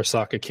the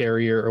Arasaka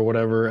carrier or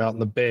whatever out in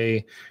the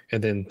bay.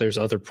 And then there's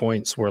other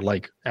points where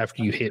like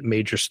after you hit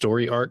major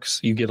story arcs,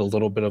 you get a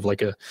little bit of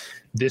like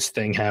this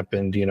thing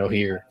happened,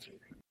 here.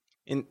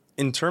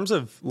 In terms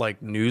of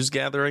like news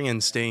gathering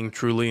and staying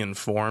truly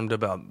informed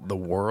about the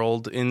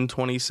world in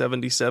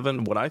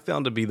 2077, what I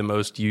found to be the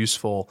most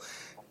useful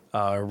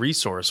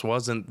resource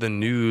wasn't the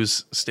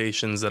news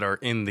stations that are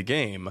in the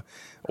game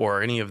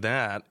or any of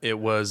that. It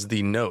was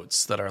the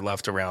notes that are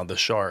left around the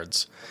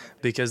shards,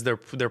 because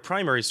they're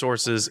primary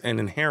sources and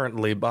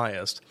inherently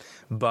biased.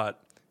 But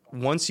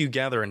once you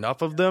gather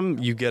enough of them,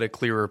 you get a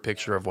clearer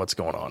picture of what's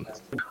going on.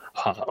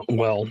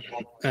 Well,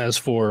 as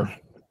for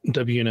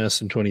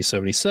WNS in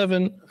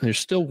 2077, they're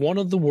still one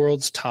of the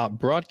world's top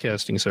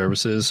broadcasting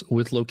services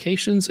with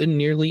locations in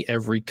nearly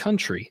every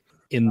country.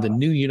 In the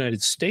new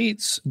United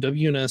States,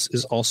 WNS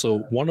is also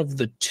one of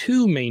the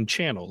two main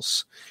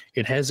channels.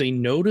 It has a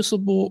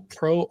noticeable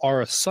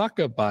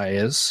pro-Arasaka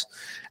bias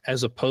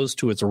as opposed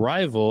to its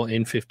rival,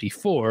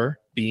 N54,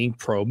 being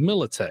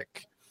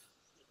pro-Militech.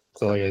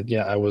 So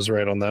yeah, I was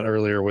right on that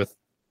earlier with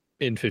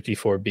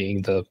N54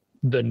 being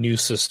the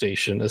news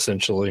station,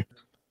 essentially.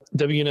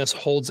 WNS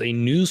holds a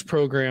news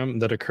program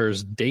that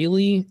occurs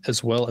daily,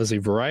 as well as a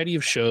variety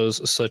of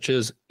shows such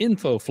as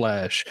Info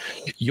Flash,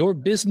 Your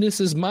Business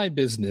is My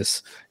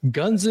Business,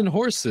 Guns and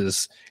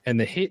Horses, and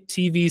the hit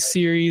TV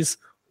series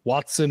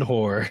Watson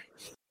Whore.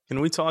 Can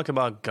we talk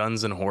about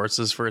Guns and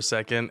Horses for a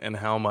second and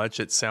how much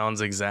it sounds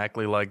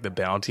exactly like the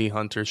bounty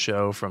hunter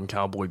show from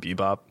Cowboy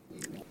Bebop?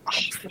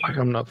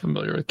 I'm not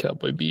familiar with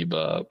Cowboy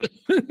Bebop.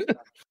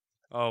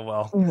 Oh,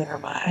 well. Never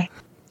mind.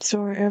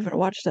 Sorry, I haven't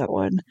watched that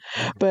one.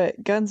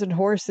 But Guns and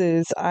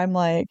Horses, I'm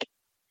like,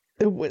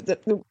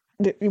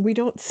 we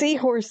don't see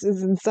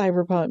horses in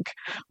Cyberpunk.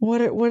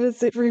 What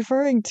is it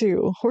referring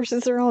to?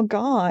 Horses are all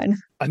gone.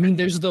 I mean,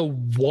 there's the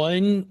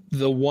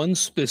one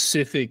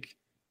specific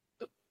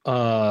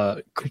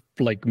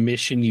like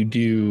mission you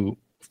do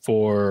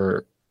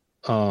for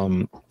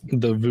the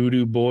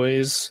Voodoo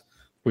Boys,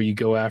 where you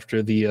go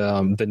after the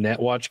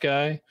Netwatch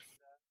guy.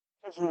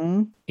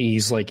 Mm-hmm.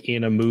 He's like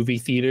in a movie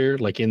theater,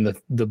 like in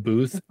the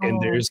booth,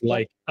 and there's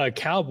like a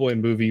cowboy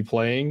movie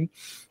playing,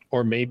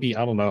 or maybe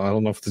I don't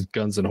know if it's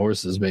Guns and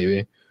Horses.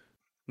 Maybe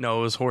no,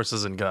 it was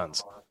Horses and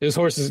Guns. It was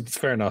Horses.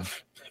 Fair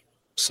enough.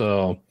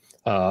 So,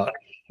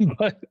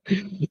 but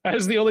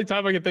that's the only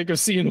time I can think of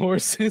seeing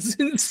horses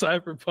in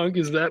Cyberpunk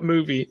is that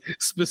movie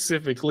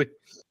specifically,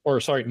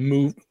 or sorry,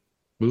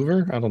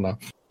 Mover. I don't know.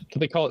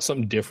 They call it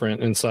something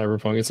different in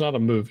Cyberpunk. It's not a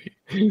movie.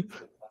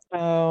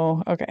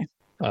 Oh, okay.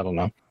 I don't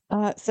know.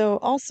 So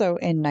also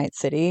in Night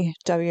City,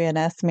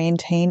 WNS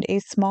maintained a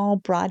small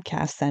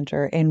broadcast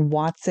center in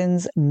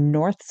Watson's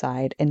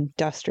Northside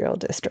Industrial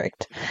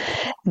District.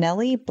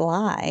 Nellie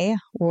Bly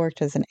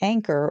worked as an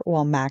anchor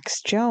while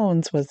Max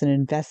Jones was an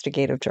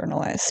investigative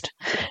journalist.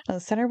 Now, the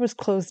center was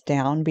closed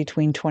down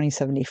between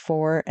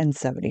 2074 and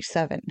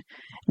 77.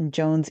 And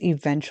Jones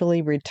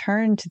eventually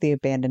returned to the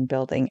abandoned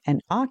building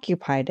and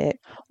occupied it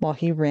while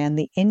he ran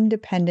the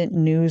independent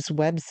news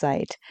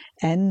website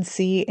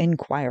NC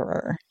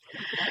Inquirer.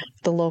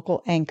 The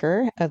local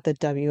anchor of the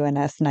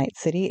WNS Night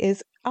City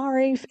is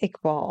Arif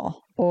Iqbal,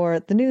 or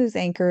the news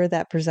anchor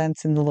that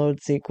presents in the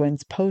load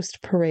sequence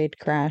post-parade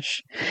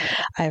crash.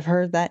 I've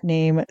heard that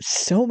name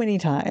so many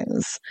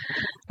times.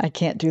 I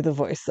can't do the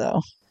voice,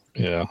 though.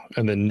 Yeah,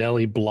 and then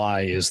Nellie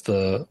Bly is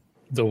the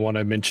one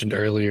I mentioned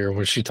earlier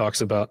where she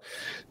talks about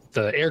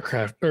the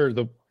aircraft, or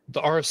the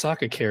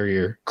Arasaka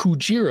carrier,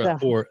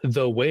 Kujira, or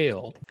the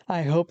whale.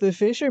 I hope the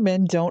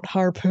fishermen don't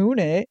harpoon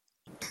it.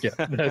 Yeah,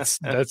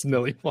 that's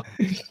Nellie Bly.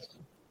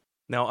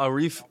 Now,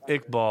 Arif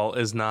Iqbal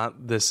is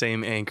not the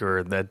same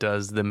anchor that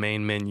does the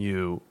main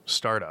menu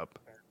startup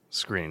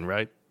screen,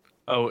 right?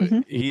 Oh,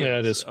 Yeah,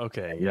 it is.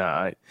 Okay,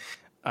 yeah.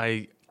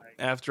 I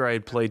after I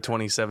had played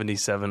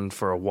 2077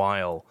 for a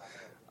while,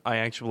 I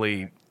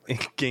actually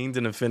gained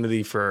an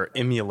affinity for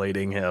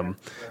emulating him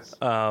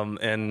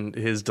and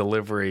his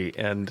delivery.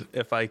 And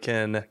if I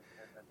can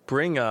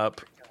bring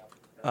up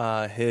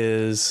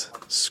his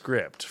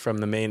script from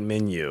the main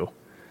menu,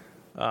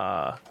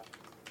 I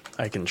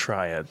can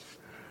try it.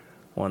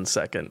 1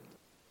 second.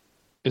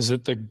 Is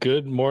it the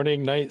Good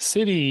Morning Night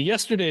City?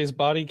 Yesterday's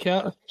body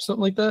count,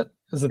 something like that?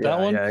 Is it that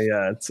one?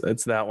 Yeah.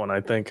 It's that one,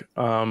 I think.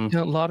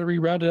 Lottery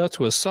rounded out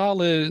to a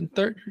solid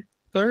 30.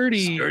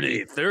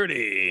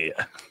 30.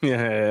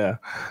 Yeah.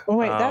 Oh,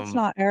 wait, that's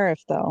not Arif,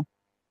 though.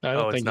 I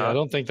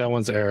don't think that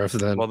one's Arif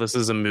then. Well, this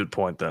is a moot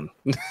point then.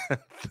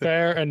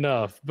 Fair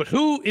enough. But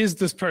who is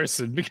this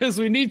person? Because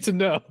we need to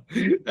know.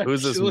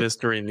 Who's this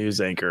mystery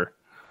news anchor?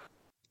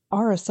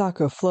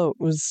 Arasaka float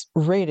was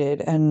raided,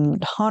 and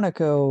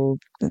Hanako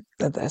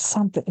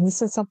something. He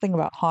said something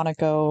about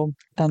Hanako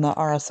and the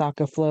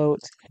Arasaka float,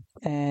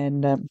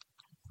 and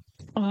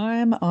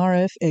I'm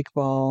Arif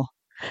Iqbal,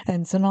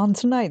 and so on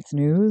tonight's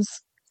news,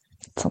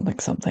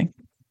 something.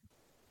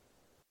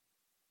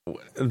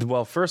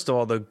 Well, first of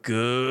all, the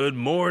Good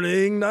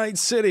Morning Night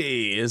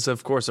City is,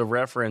 of course, a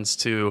reference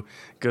to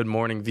Good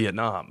Morning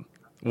Vietnam.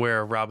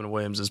 where Robin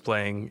Williams is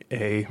playing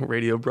a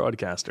radio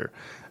broadcaster,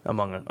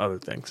 among other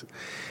things.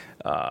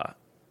 All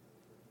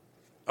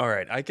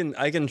right, I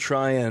can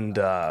try and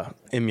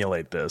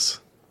emulate this.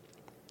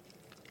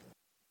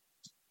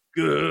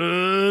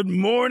 Good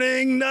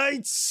morning,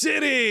 Night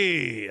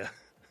City!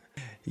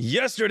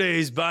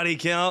 Yesterday's body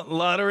count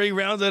lottery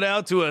rounded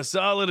out to a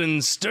solid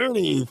and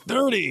sturdy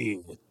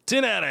 30.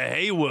 10 out of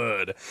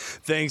Haywood.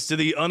 Thanks to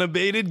the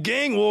unabated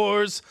gang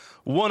wars,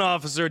 one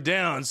officer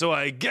down, so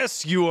I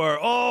guess you are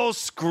all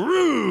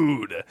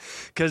screwed.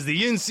 Because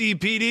the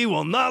NCPD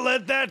will not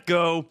let that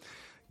go.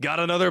 Got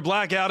another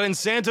blackout in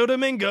Santo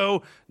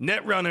Domingo.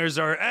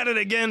 Netrunners are at it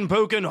again,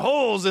 poking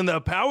holes in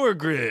the power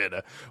grid.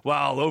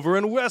 While over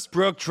in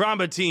Westbrook,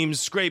 trauma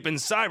teams scraping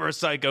cyber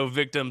psycho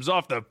victims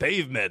off the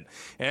pavement.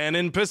 And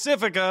in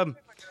Pacifica,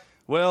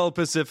 well,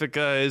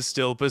 Pacifica is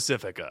still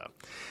Pacifica.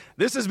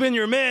 This has been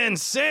your man,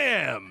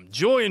 Sam.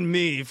 Join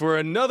me for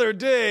another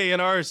day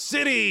in our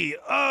city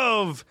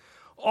of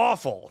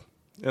awful.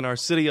 In our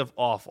city of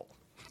awful.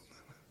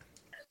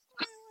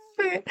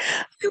 I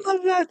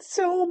love that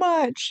so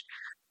much.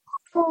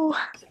 Oh.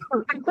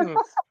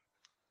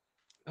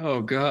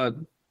 Oh,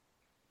 God.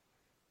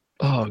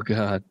 Oh,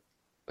 God.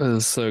 That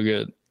is so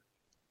good.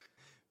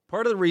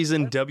 Part of the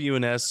reason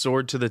WNS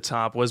soared to the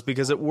top was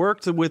because it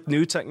worked with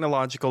new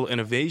technological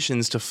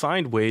innovations to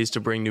find ways to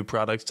bring new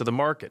products to the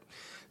market.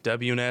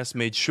 WNS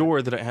made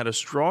sure that it had a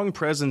strong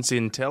presence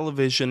in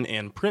television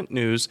and print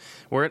news,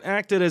 where it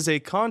acted as a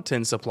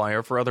content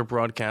supplier for other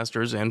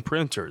broadcasters and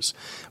printers.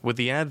 With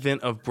the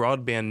advent of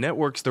broadband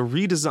networks, the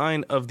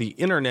redesign of the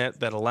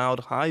internet that allowed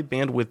high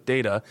bandwidth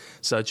data,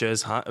 such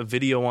as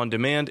video on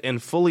demand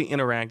and fully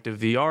interactive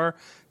VR,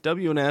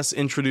 WNS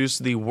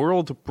introduced the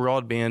World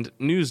Broadband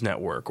News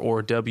Network,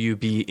 or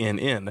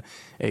WBNN,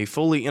 a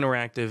fully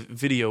interactive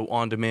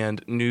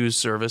video-on-demand news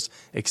service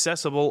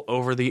accessible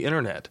over the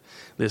internet.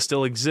 This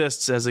still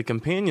exists as a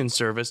companion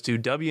service to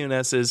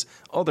WNS's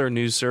other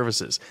news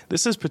services.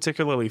 This is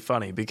particularly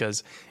funny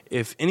because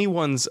if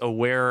anyone's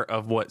aware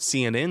of what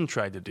CNN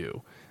tried to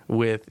do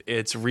with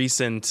its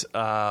recent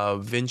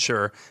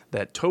venture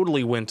that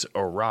totally went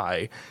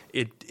awry,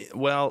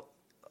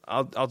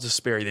 I'll just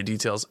spare you the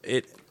details.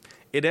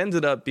 It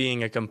ended up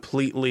being a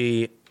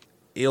completely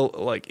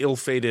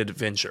ill-fated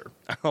venture.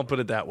 I'll put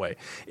it that way.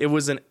 It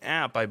was an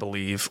app, I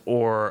believe,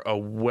 or a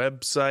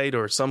website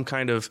or some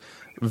kind of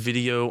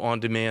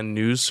video-on-demand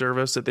news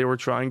service that they were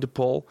trying to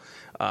pull.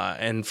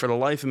 And for the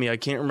life of me, I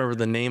can't remember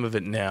the name of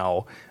it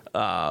now.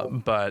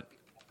 But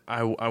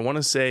I want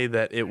to say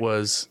that it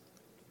was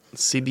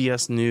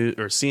CBS News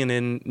or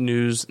CNN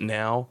News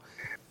Now.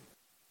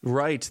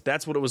 Right,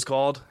 that's what it was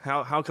called.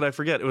 How could I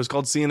forget? It was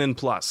called CNN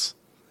Plus.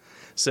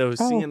 So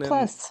CNN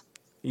Plus.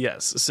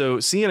 Yes. So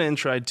CNN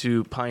tried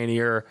to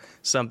pioneer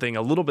something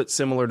a little bit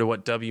similar to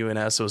what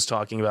WNS was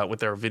talking about with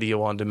their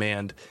video on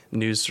demand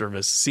news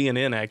service.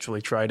 CNN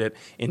actually tried it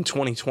in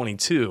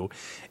 2022.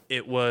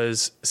 It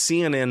was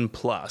CNN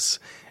Plus,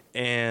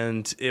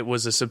 and it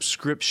was a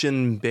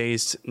subscription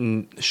based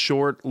it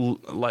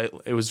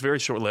was very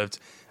short lived,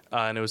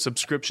 and it was a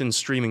subscription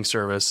streaming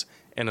service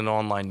and an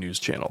online news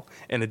channel.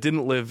 And it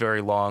didn't live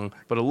very long,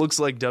 but it looks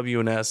like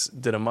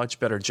WNS did a much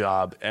better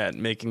job at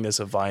making this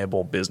a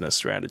viable business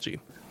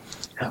strategy.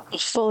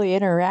 Fully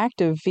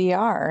interactive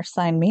VR.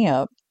 Sign me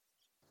up.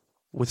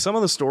 With some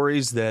of the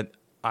stories that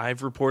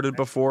I've reported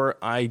before,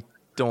 I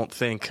don't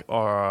think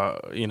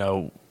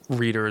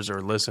readers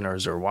or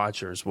listeners or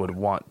watchers would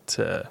want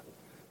to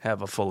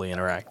have a fully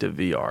interactive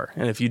VR.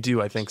 And if you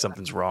do, I think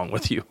something's wrong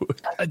with you.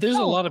 There's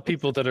a lot of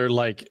people that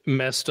are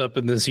messed up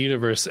in this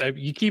universe.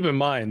 You keep in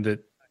mind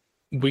that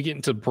we get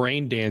into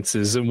brain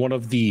dances, and one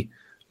of the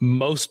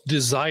most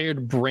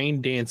desired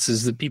brain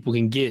dances that people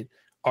can get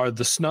are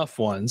the snuff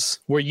ones,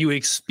 where you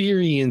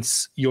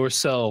experience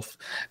yourself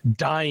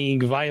dying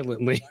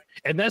violently.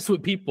 And that's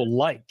what people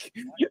like.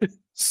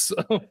 So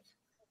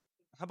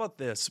how about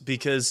this?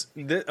 Because,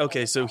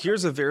 so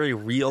here's a very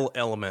real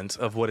element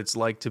of what it's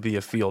like to be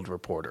a field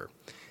reporter.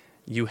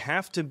 You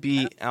have to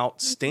be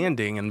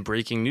outstanding in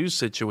breaking news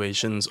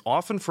situations,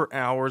 often for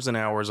hours and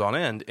hours on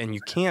end, and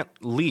you can't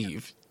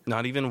leave,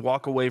 not even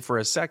walk away for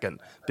a second,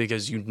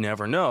 because you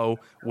never know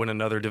when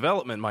another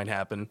development might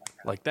happen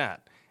like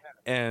that.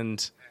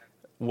 And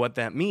what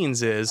that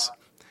means is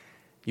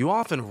you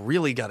often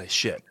really gotta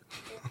shit.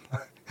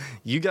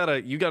 You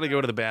gotta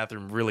go to the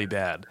bathroom really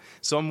bad.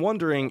 So I'm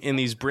wondering, in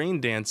these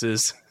brain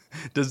dances,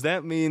 does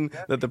that mean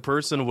that the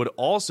person would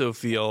also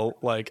feel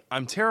like,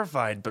 I'm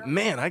terrified, but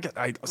man,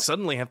 I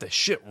suddenly have to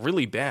shit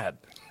really bad?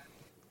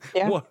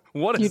 Yeah,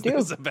 what is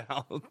this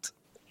about?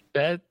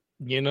 That,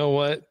 you know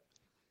what?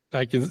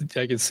 I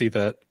can see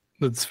that.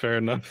 That's fair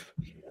enough.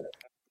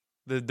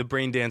 The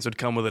brain dance would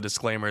come with a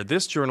disclaimer.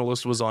 This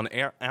journalist was on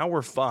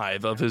hour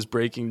 5 of his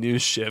breaking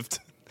news shift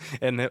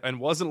and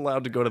wasn't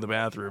allowed to go to the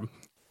bathroom.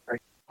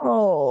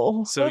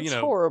 Oh, so, that's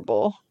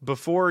horrible.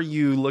 Before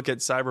you look at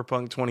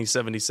Cyberpunk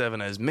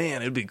 2077 as,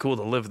 man, it'd be cool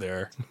to live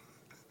there,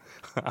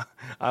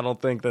 I don't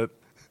think that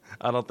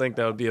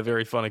would be a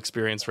very fun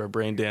experience for a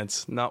brain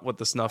dance. Not what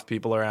the snuff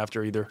people are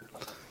after either.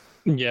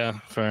 Yeah,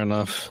 fair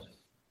enough.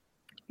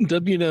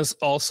 WNS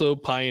also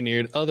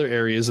pioneered other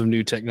areas of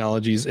new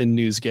technologies in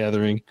news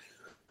gathering.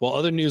 While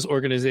other news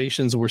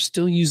organizations were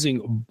still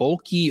using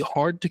bulky,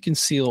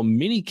 hard-to-conceal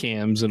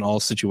mini-cams in all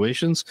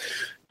situations,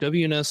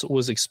 WNS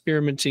was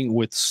experimenting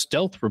with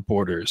stealth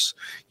reporters,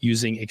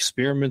 using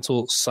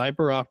experimental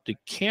cyber optic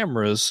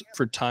cameras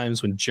for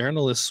times when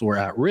journalists were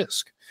at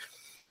risk.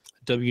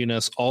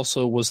 WNS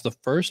also was the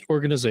first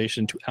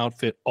organization to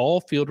outfit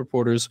all field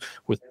reporters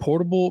with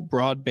portable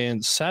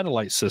broadband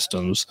satellite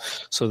systems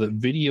so that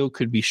video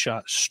could be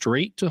shot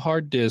straight to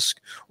hard disk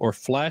or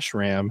flash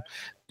RAM,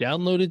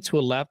 downloaded to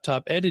a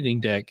laptop editing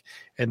deck,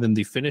 and then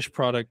the finished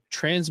product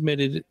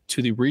transmitted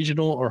to the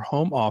regional or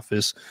home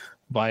office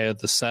via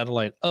the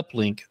satellite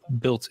uplink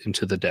built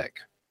into the deck.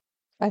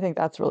 I think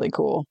that's really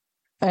cool.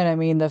 And I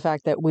mean, the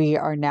fact that we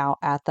are now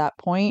at that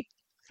point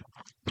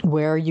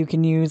where you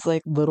can use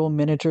like little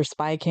miniature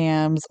spy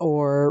cams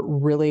or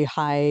really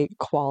high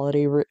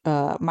quality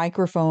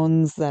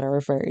microphones that are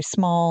very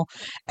small,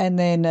 and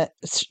then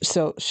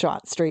so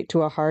shot straight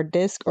to a hard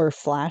disk or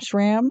flash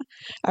RAM.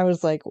 I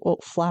was like, well,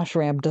 flash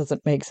RAM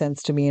doesn't make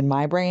sense to me in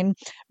my brain,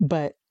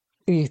 but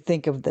you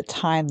think of the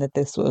time that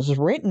this was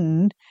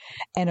written,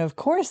 and of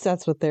course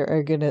that's what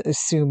they're going to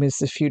assume is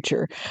the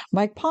future.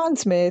 Mike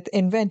Pondsmith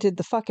invented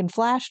the fucking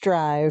flash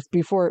drive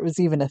before it was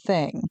even a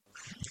thing.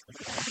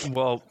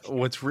 Well,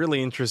 what's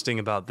really interesting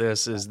about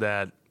this is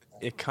that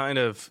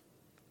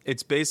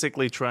it's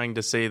basically trying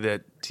to say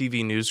that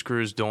TV news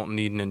crews don't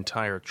need an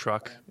entire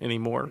truck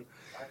anymore.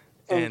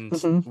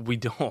 And we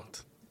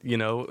don't,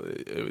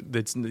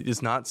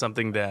 it's not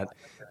something that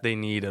they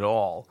need at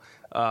all.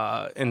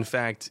 In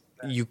fact,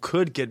 you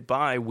could get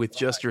by with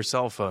just your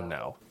cell phone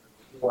now.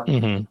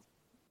 Mm-hmm.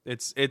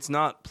 It's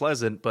not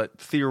pleasant, but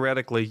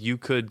theoretically you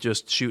could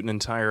just shoot an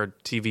entire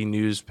TV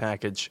news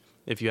package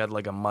if you had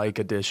like a mic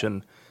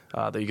edition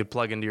that you could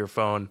plug into your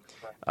phone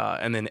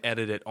and then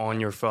edit it on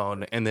your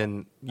phone, and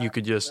then you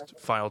could just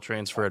file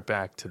transfer it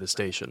back to the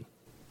station.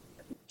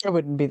 It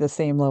wouldn't be the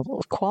same level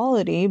of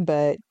quality,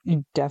 but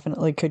you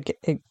definitely could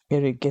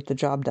get the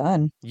job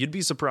done. You'd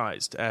be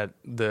surprised at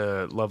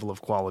the level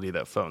of quality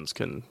that phones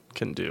can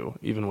do,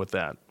 even with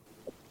that.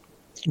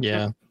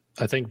 Yeah,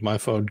 I think my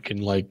phone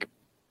can like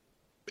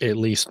at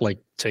least like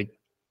take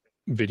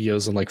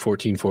videos in like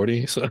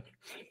 1440. So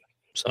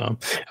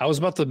I was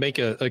about to make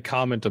a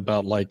comment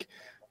about like,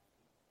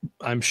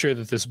 I'm sure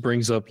that this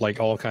brings up like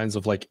all kinds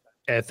of like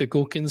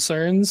ethical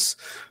concerns,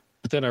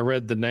 but then I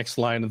read the next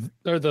line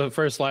or the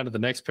first line of the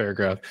next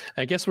paragraph.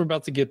 I guess we're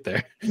about to get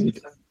there.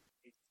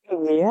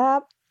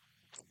 Yep.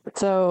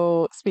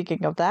 So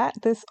speaking of that,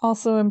 this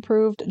also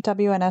improved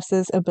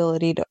WNS's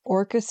ability to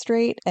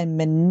orchestrate and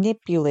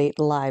manipulate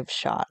live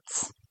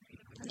shots.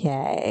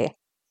 Yay.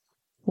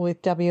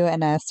 With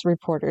WNS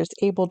reporters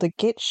able to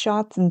get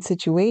shots in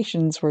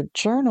situations where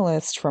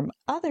journalists from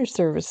other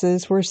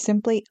services were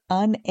simply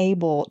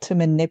unable to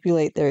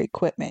manipulate their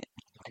equipment.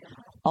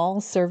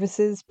 All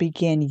services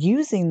began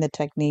using the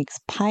techniques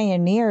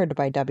pioneered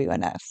by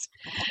WNS,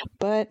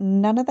 but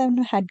none of them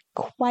had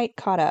quite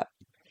caught up.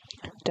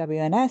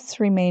 WNS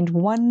remained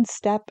one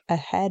step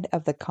ahead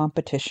of the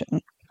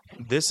competition.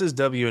 This is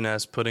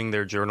WNS putting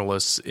their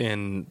journalists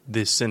in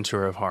the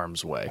center of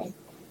harm's way.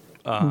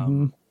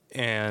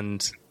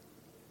 And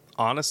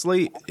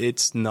honestly,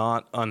 it's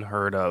not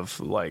unheard of.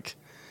 Like,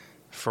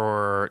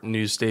 for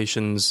news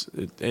stations,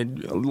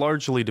 it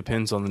largely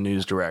depends on the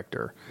news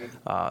director.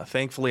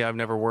 Thankfully, I've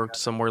never worked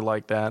somewhere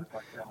like that,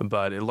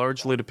 but it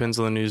largely depends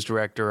on the news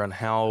director on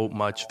how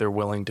much they're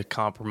willing to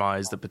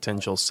compromise the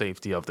potential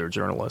safety of their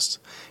journalists.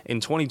 In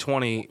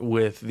 2020,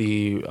 with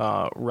the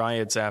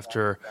riots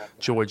after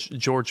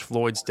George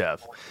Floyd's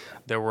death,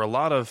 there were a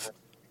lot of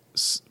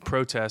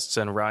protests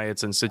and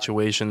riots and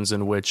situations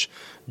in which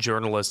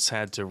journalists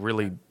had to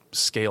really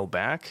scale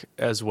back,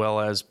 as well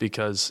as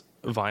because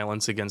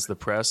violence against the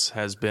press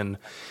has been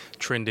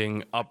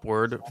trending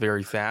upward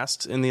very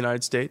fast in the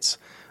United States,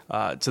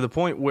 to the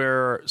point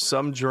where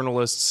some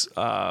journalists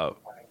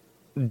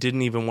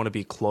didn't even want to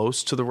be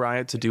close to the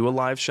riot to do a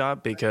live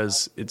shot,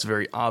 because it's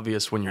very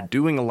obvious when you're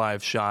doing a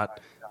live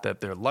shot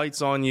that there are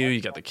lights on you,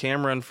 you got the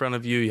camera in front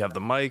of you, you have the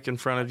mic in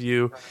front of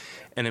you,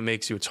 and it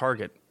makes you a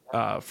target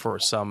for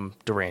some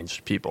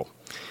deranged people.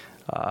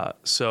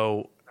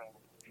 So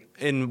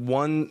in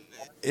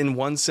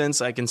one sense,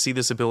 I can see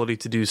this ability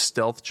to do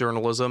stealth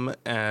journalism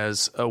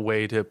as a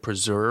way to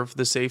preserve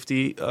the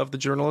safety of the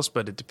journalist,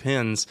 but it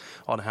depends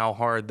on how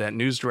hard that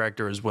news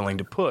director is willing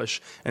to push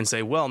and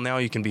say, well, now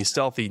you can be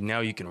stealthy, now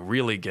you can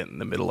really get in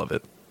the middle of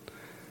it.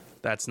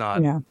 That's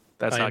not going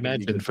to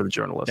be good for the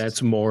journalist.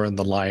 That's more in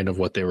the line of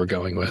what they were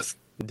going with.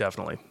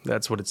 Definitely.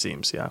 That's what it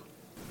seems, yeah.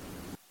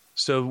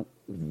 So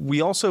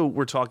we also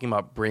were talking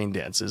about brain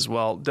dances.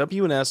 Well,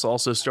 WNS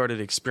also started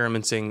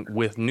experimenting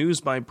with news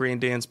by brain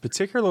dance,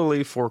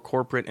 particularly for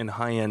corporate and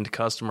high-end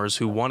customers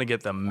who want to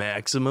get the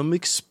maximum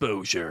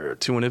exposure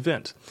to an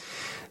event.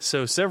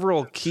 So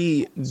several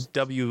key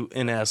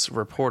WNS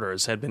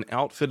reporters had been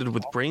outfitted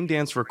with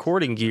braindance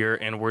recording gear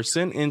and were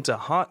sent into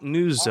hot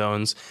news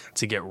zones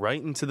to get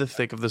right into the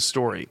thick of the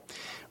story.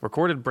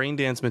 Recorded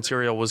braindance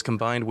material was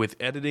combined with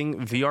editing,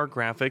 VR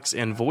graphics,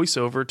 and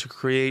voiceover to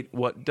create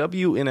what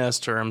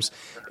WNS terms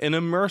an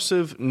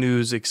immersive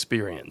news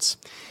experience.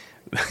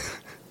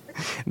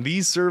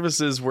 These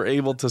services were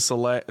able to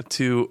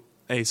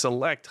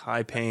select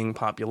high-paying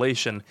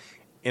population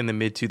in the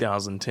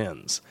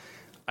mid-2010s.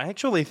 I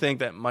actually think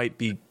that might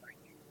be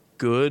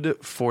good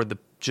for the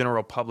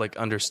general public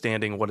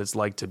understanding what it's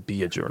like to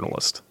be a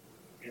journalist.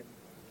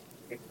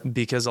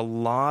 Because a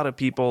lot of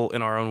people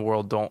in our own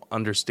world don't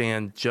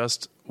understand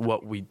just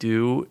what we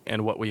do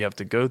and what we have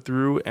to go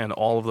through and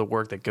all of the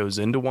work that goes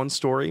into one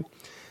story.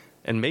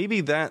 And maybe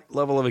that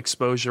level of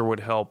exposure would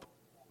help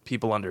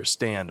people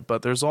understand.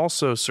 But there's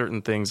also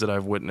certain things that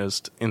I've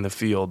witnessed in the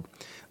field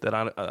that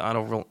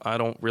I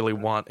don't really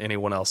want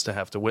anyone else to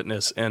have to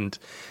witness, and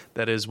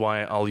that is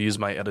why I'll use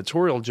my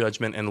editorial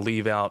judgment and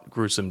leave out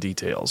gruesome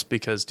details.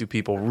 Because do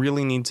people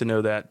really need to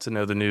know that to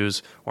know the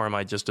news, or am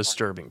I just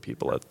disturbing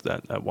people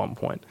at one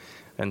point?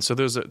 And so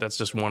that's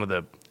just one of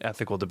the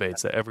ethical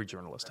debates that every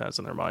journalist has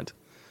in their mind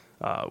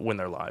when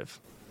they're live.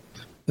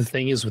 The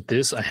thing is with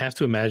this, I have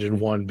to imagine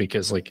one,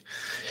 because like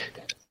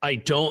I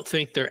don't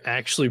think they're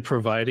actually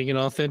providing an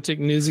authentic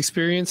news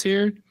experience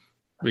here.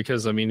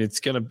 Because, I mean, it's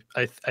going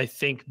to, I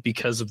think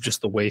because of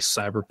just the way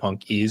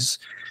Cyberpunk is,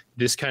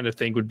 this kind of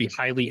thing would be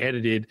highly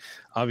edited.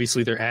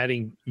 Obviously, they're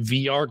adding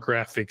VR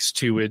graphics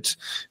to it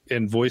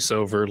and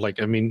voiceover.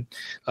 Like, I mean,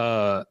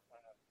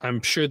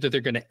 I'm sure that they're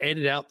going to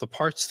edit out the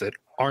parts that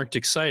aren't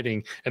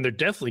exciting. And they're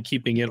definitely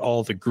keeping in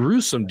all the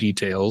gruesome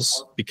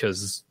details,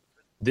 because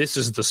this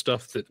is the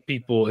stuff that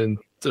people in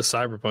the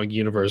Cyberpunk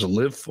universe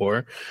live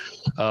for.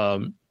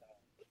 So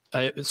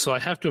I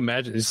have to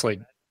imagine it's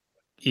like,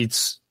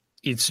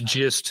 it's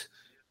just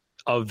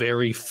a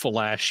very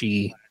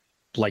flashy,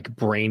 like,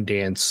 brain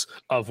dance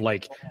of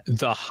like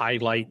the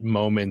highlight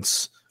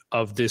moments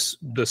of the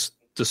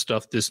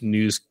stuff this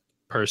news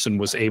person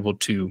was able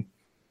to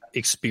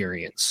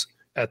experience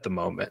at the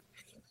moment.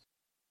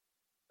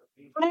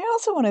 But I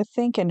also want to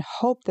think and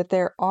hope that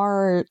there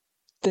are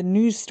the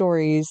news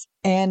stories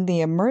and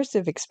the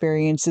immersive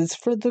experiences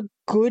for the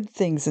good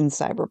things in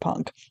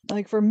Cyberpunk.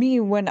 Like for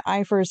me, when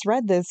I first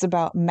read this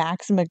about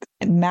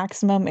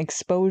maximum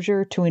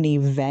exposure to an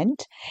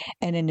event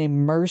and an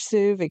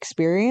immersive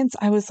experience,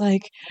 I was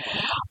like,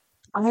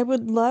 I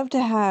would love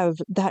to have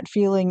that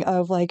feeling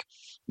of like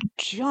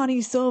Johnny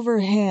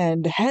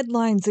Silverhand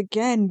headlines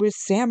again with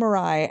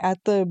Samurai at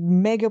the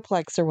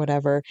Megaplex or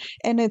whatever.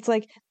 And it's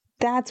like,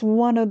 that's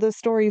one of the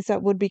stories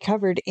that would be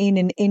covered in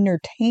an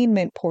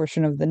entertainment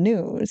portion of the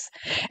news.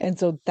 And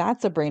so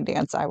that's a brain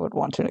dance I would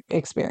want to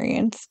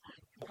experience.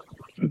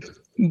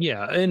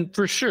 Yeah, and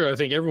for sure, I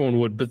think everyone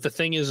would. But the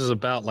thing is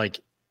about like,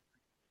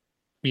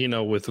 you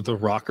know, with the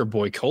rocker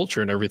boy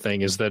culture and everything,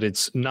 is that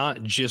it's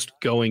not just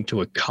going to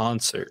a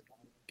concert.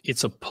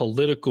 It's a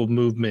political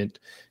movement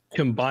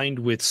combined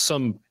with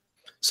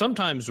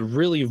sometimes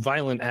really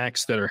violent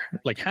acts that are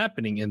like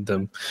happening in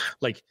them.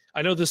 Like,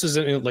 I know this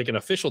isn't like an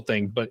official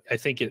thing, but I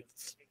think it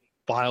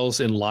files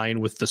in line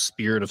with the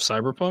spirit of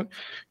Cyberpunk.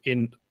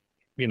 In,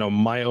 you know,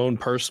 my own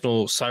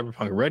personal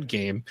Cyberpunk Red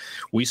game,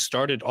 we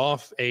started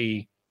off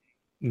a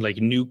like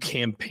new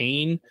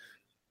campaign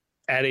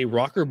at a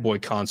rocker boy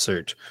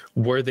concert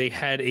where they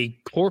had a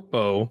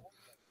corpo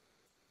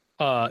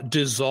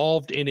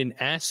dissolved in an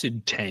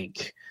acid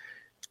tank,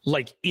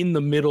 like in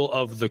the middle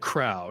of the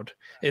crowd.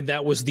 And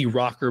that was the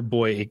rocker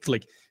boy,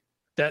 like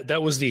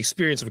that was the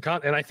experience of a con.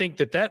 And I think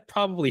that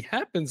probably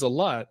happens a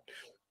lot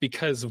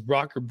because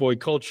rocker boy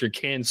culture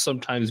can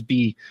sometimes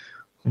be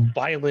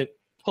violent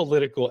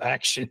political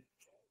action.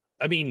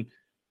 I mean,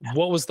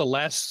 what was the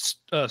last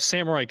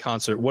Samurai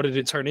concert? What did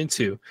it turn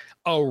into?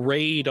 A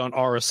raid on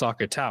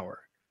Arasaka Tower.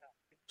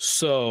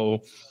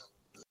 So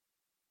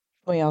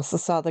we also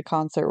saw the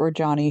concert where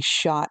Johnny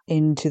shot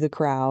into the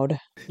crowd.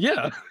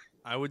 Yeah.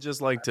 I would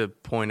just like to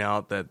point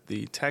out that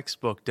the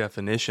textbook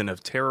definition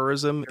of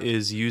terrorism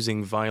is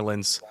using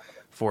violence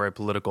for a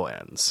political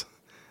ends.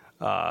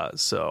 Rocker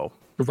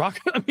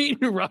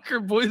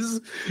boys,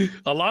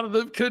 a lot of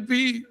them could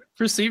be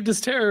perceived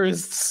as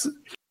terrorists.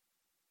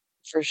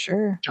 For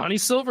sure. Johnny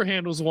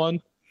Silverhand was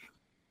one.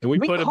 And we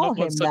put him up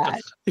on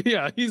such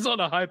yeah, he's on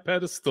a high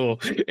pedestal,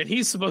 and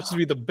he's supposed to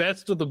be the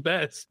best of the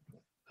best.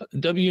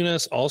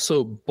 WNS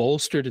also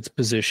bolstered its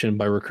position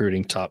by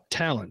recruiting top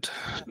talent.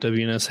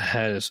 WNS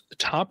has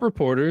top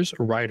reporters,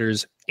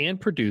 writers, and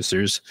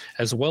producers,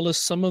 as well as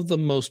some of the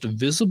most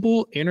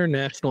visible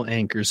international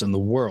anchors in the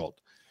world.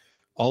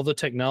 All the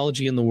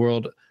technology in the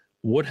world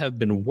would have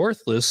been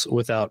worthless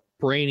without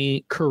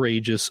brainy,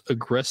 courageous,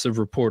 aggressive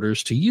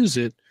reporters to use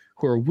it,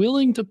 who are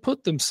willing to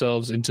put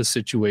themselves into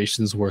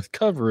situations worth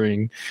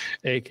covering,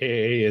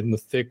 aka in the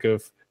thick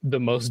of the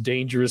most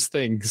dangerous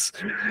things.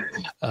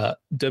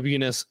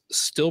 WNS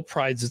still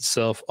prides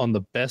itself on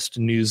the best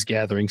news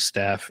gathering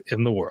staff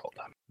in the world.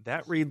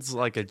 That reads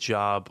like a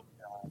job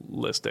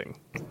listing.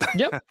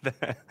 Yep.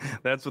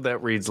 That's what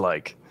that reads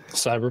like.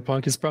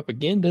 Cyberpunk is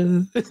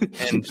propaganda.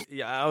 And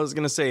yeah, I was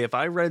going to say, if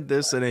I read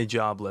this in a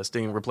job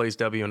listing, replace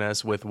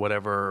WNS with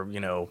whatever,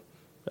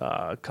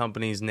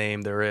 company's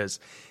name there is.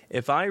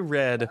 If I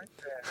read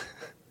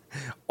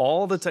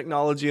all the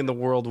technology in the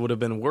world would have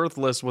been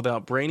worthless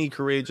without brainy,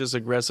 courageous,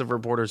 aggressive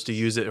reporters to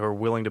use it who are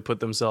willing to put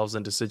themselves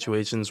into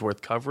situations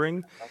worth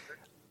covering,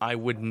 I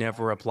would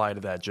never apply to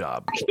that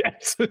job.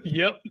 Yes.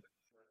 Yep.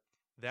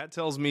 That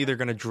tells me they're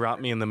going to drop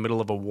me in the middle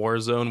of a war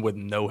zone with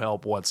no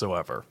help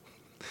whatsoever.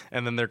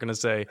 And then they're going to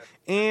say,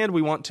 and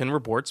we want 10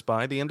 reports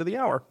by the end of the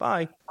hour.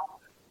 Bye.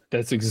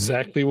 That's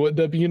exactly what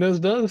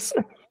WNS does.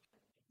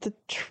 The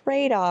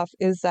trade-off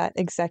is that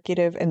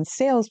executive and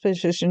sales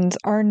positions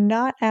are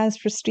not as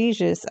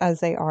prestigious as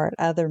they are at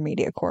other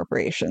media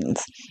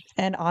corporations,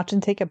 and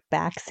often take a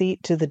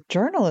backseat to the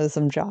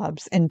journalism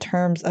jobs in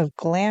terms of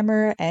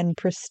glamour and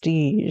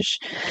prestige.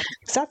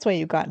 So that's why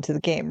you got into the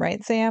game,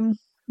 right, Sam?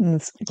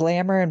 It's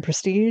glamour and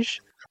prestige.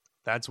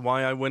 That's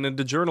why I went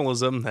into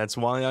journalism. That's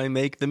why I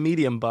make the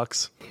medium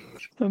bucks.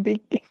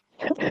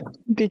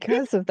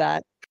 Because of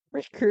that,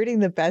 recruiting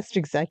the best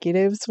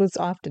executives was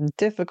often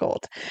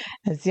difficult,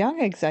 as young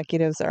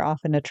executives are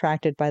often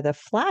attracted by the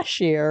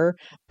flashier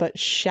but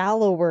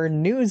shallower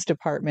news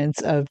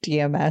departments of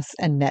DMS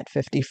and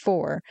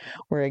Net54,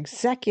 where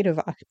executive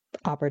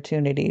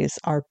opportunities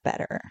are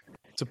better.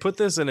 To put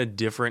this in a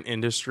different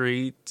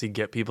industry to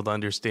get people to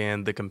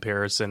understand the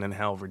comparison and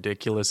how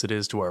ridiculous it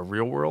is to our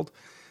real world,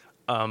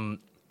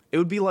 it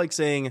would be like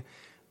saying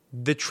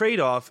the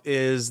trade-off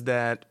is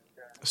that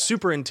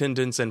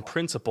superintendents and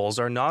principals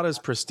are not as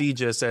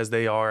prestigious as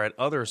they are at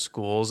other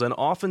schools and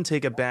often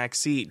take a back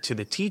seat to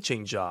the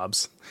teaching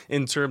jobs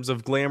in terms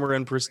of glamour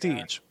and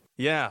prestige.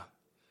 Yeah,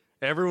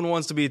 everyone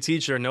wants to be a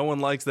teacher. No one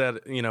likes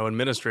that,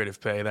 administrative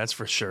pay, that's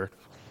for sure.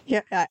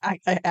 Yeah, I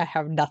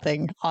have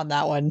nothing on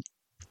that one.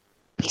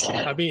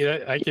 I mean,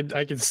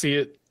 I can see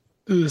it.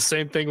 The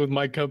same thing with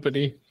my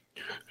company.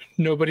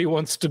 Nobody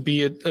wants to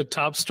be a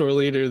top store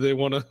leader. They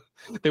want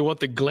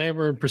the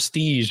glamour and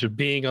prestige of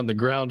being on the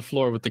ground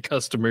floor with the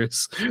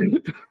customers.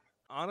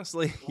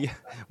 Honestly, yeah.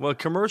 Well,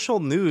 commercial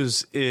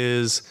news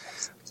is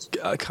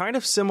kind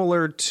of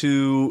similar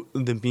to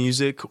the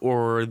music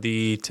or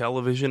the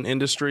television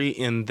industry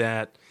in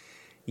that,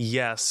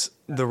 yes,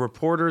 the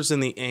reporters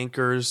and the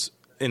anchors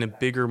in a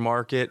bigger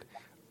market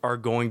are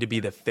going to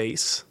be the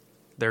face.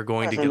 They're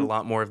going to get a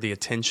lot more of the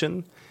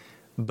attention,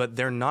 but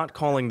they're not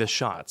calling the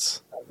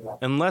shots.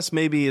 Unless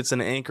maybe it's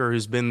an anchor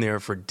who's been there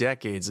for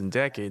decades and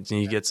decades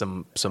and you get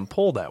some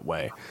pull that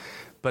way.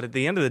 But at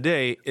the end of the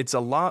day, it's a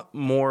lot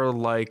more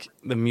like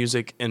the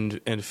music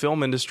and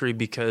film industry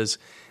because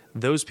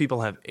those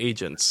people have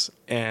agents.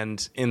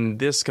 And in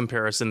this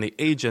comparison, the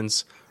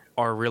agents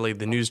are really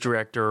the news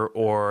director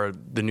or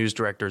the news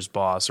director's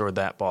boss or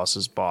that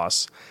boss's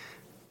boss.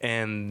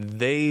 And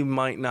they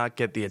might not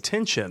get the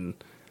attention,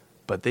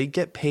 but they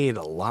get paid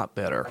a lot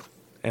better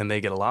and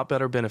they get a lot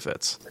better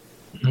benefits.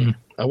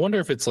 I wonder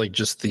if it's like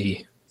just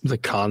the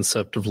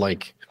concept of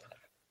like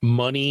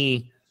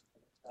money.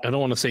 I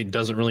don't want to say it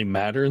doesn't really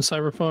matter in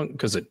Cyberpunk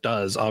because it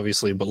does,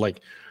 obviously. But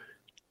like,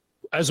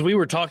 as we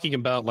were talking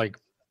about like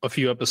a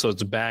few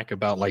episodes back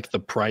about like the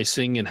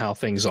pricing and how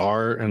things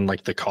are and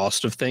like the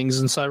cost of things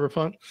in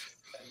Cyberpunk,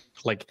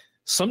 like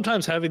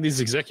sometimes having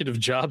these executive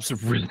jobs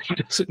really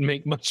doesn't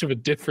make much of a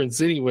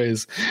difference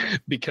anyways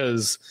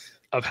because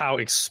of how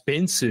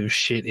expensive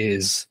shit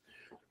is.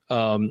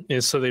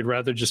 And so they'd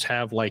rather just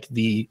have like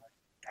the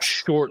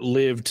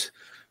short-lived,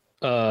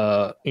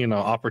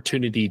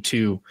 opportunity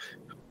to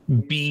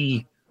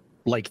be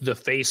like the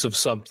face of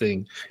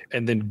something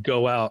and then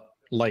go out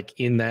like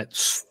in that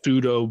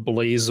pseudo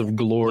blaze of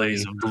glory.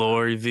 Blaze of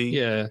glory, V.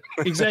 Yeah,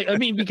 exactly. I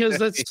mean, because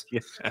that's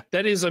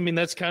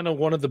kind of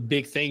one of the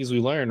big things we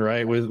learn,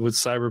 right? With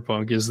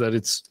Cyberpunk is that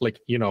it's like,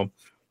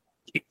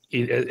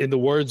 in the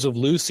words of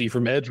Lucy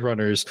from Edge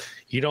Runners,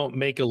 you don't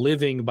make a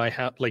living by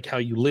how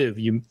you live.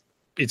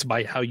 It's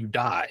by how you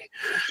die.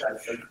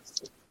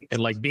 And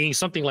like being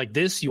something like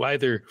this, you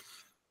either,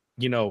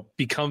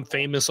 become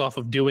famous off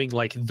of doing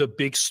like the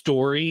big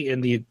story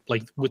and the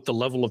like with the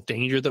level of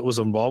danger that was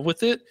involved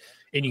with it,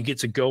 and you get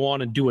to go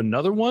on and do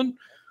another one,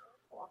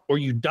 or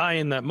you die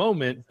in that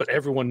moment, but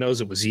everyone knows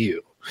it was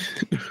you.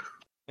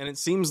 And it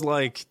seems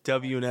like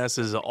WNS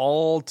is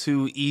all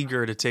too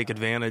eager to take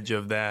advantage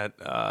of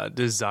that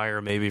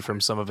desire maybe from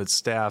some of its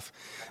staff,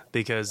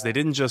 because they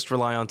didn't just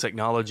rely on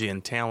technology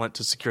and talent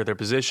to secure their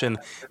position.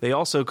 They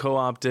also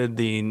co-opted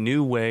the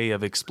new way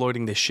of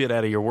exploiting the shit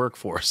out of your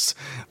workforce,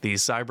 the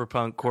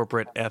cyberpunk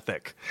corporate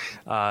ethic,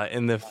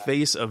 in the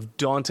face of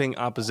daunting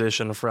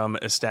opposition from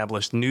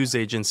established news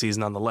agencies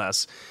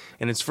nonetheless.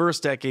 In its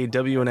first decade,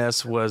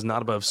 WNS was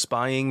not above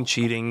spying,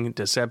 cheating,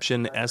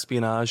 deception,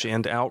 espionage,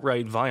 and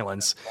outright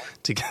violence.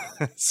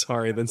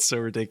 Sorry, that's so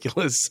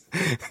ridiculous.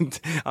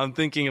 I'm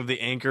thinking of the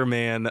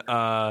Anchorman,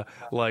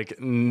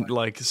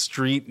 like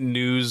street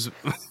news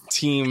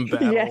team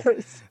battle.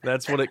 Yes.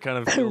 That's what it kind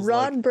of feels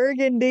Ron like.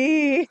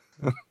 Burgundy.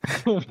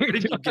 Where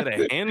did you get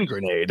a hand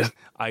grenade?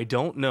 I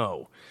don't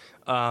know.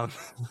 That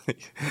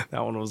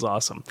one was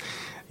awesome.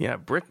 Yeah,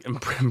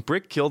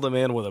 Brick killed a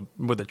man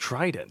with a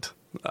trident.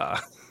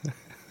 I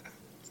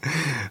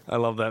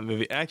love that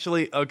movie.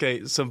 Actually,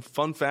 okay, some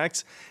fun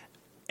facts.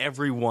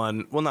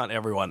 Not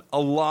everyone, a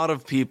lot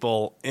of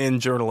people in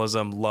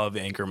journalism love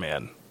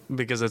Anchorman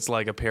because it's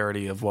like a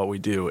parody of what we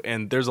do,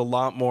 and there's a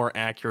lot more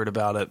accurate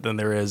about it than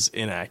there is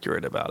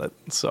inaccurate about it.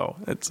 So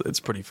it's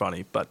pretty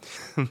funny. But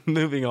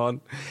moving on,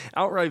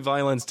 outright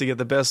violence to get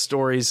the best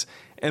stories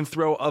and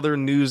throw other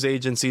news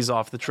agencies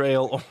off the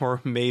trail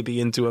or maybe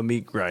into a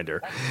meat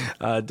grinder.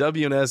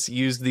 WNS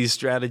used these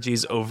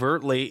strategies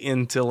overtly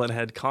until it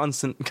had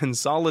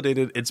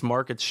consolidated its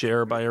market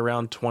share by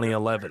around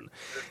 2011.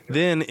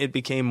 Then it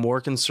became more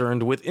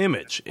concerned with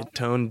image. It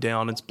toned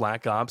down its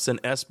black ops and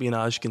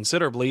espionage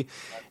considerably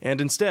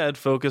and instead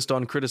focused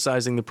on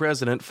criticizing the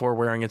president for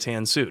wearing a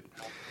tan suit.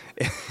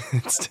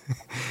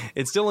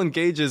 It still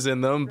engages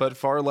in them, but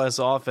far less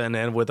often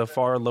and with a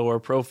far lower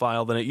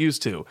profile than it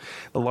used to.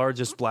 The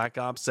largest Black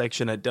Ops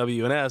section at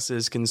WNS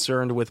is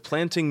concerned with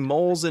planting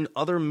moles in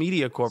other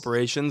media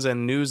corporations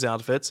and news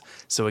outfits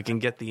so it can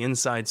get the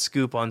inside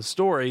scoop on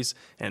stories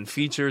and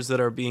features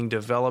that are being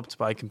developed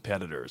by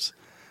competitors.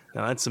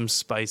 Now, that's some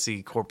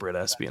spicy corporate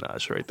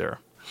espionage right there.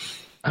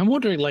 I'm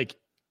wondering, like,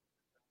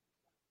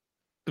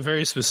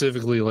 very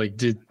specifically, like,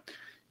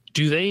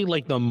 do they,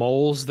 like, the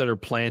moles that are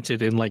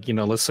planted in, like,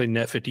 let's say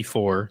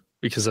Net54,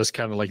 because that's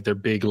kind of like their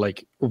big,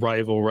 like,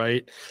 rival,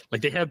 right?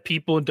 Like, they have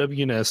people in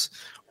WNS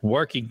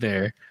working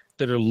there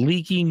that are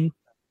leaking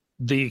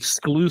the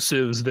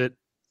exclusives, that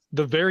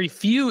the very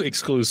few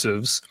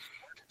exclusives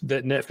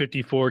that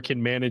Net54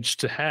 can manage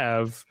to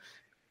have.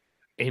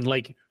 And,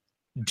 like,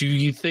 do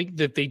you think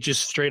that they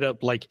just straight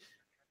up, like,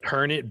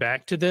 turn it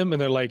back to them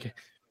and they're like,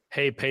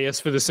 hey, pay us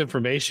for this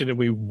information and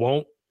we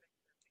won't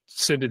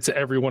send it to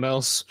everyone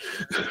else?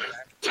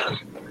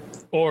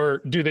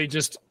 Or do they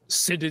just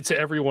send it to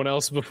everyone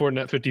else before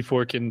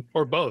Net54 can,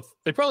 or both?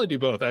 They probably do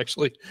both,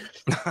 actually.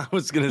 I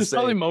was going to say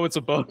probably moments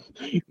of both.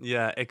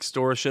 Yeah,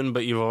 extortion,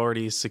 but you've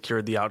already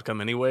secured the outcome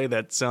anyway.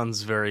 That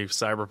sounds very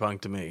Cyberpunk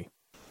to me.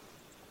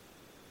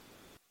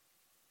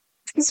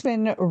 It's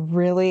been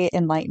really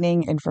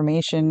enlightening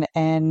information.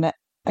 And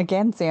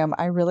again, Sam,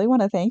 I really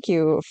want to thank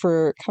you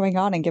for coming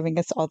on and giving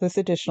us all this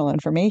additional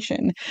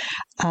information.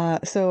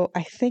 So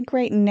I think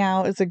right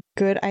now is a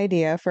good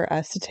idea for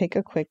us to take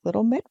a quick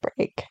little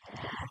mid-break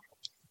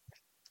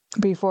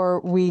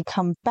before we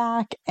come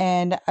back.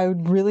 And I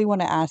would really want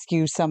to ask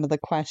you some of the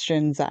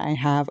questions that I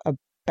have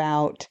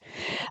about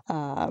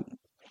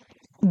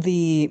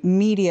the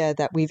media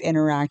that we've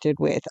interacted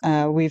with.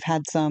 We've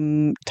had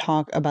some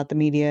talk about the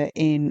media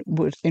in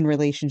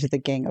relation to the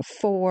Gang of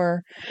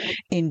Four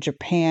in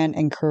Japan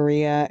and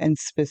Korea, and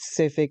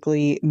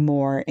specifically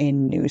more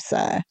in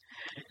Noosa.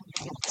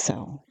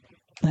 So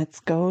let's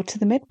go to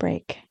the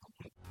mid-break.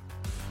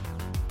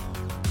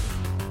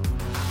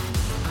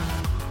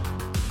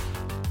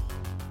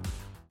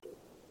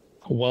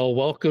 Well,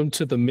 welcome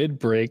to the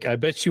mid-break. I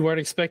bet you weren't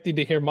expecting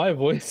to hear my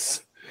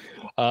voice.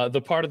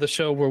 The part of the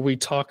show where we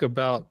talk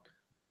about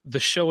the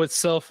show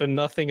itself and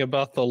nothing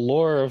about the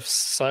lore of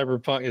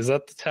Cyberpunk. Is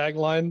that the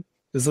tagline?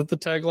 Is that the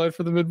tagline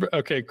for the mid-break?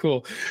 Okay,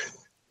 cool.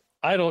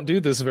 I don't do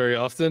this very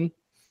often.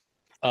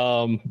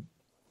 Why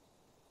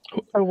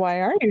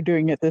are you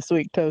doing it this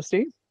week,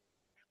 Toasty?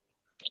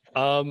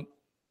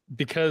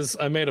 Because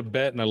I made a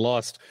bet and I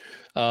lost.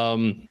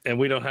 And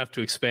we don't have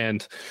to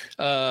expand.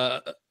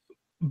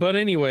 But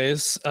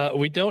anyways,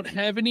 we don't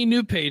have any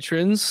new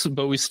patrons,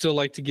 but we still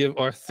like to give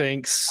our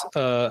thanks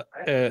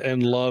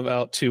and love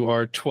out to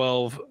our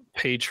 12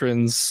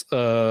 patrons.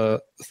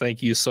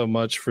 Thank you so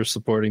much for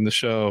supporting the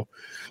show.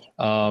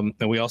 And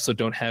we also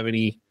don't have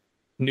any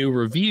new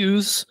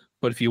reviews,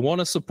 but if you want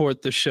to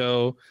support the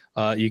show,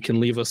 you can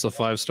leave us a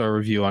 5-star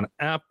review on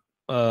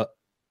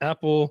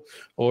Apple,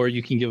 or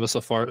you can give us a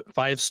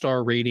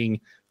 5-star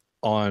rating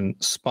on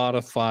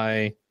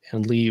Spotify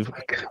and leave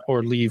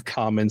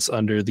comments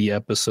under the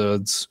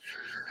episodes.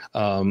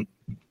 And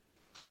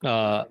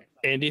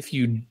if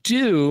you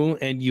do,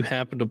 and you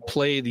happen to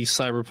play the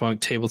Cyberpunk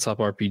tabletop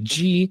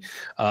RPG,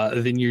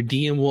 then your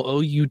DM will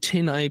owe you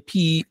 10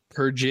 IP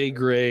per Jay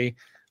Gray.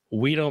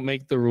 We don't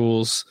make the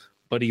rules,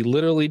 but he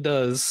literally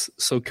does.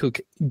 So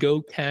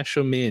go cash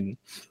them in.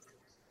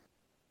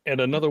 And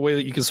another way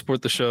that you can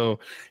support the show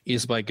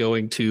is by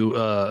going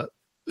to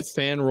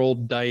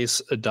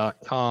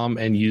fanrolldice.com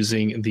and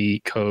using the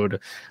code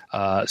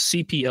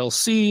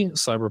CPLC,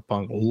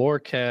 Cyberpunk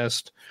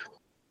Lorecast,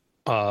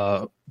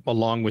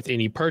 along with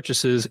any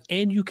purchases,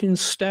 and you can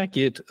stack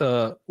it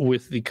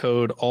with the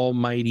code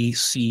Almighty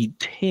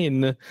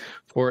C10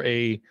 for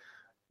a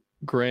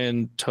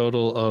grand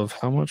total of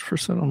how much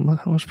percent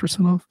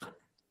off?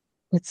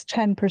 It's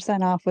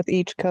 10% off with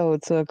each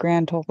code, so a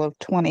grand total of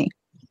 20.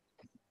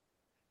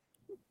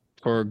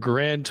 For a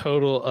grand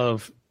total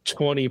of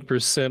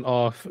 20%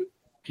 off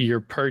your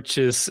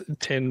purchase,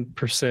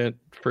 10%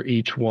 for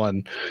each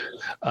one.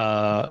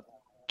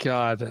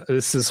 God,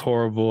 this is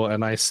horrible,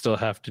 and I still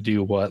have to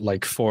do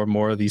like 4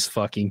 more of these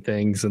fucking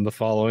things in the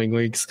following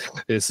weeks.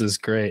 This is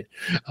great.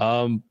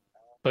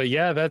 But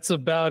yeah, that's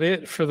about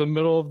it for the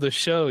middle of the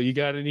show. You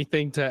got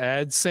anything to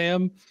add,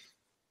 Sam?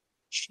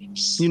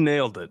 You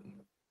nailed it.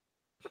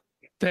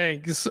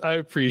 Thanks. I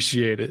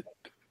appreciate it.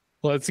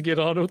 Let's get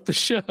on with the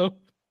show.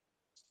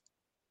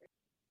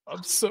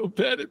 I'm so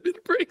bad at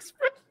mid-breaks,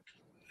 bro.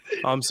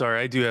 I'm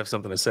sorry. I do have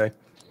something to say.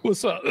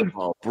 What's up?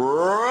 Oh,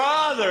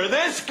 brother,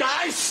 this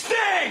guy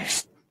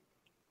stinks!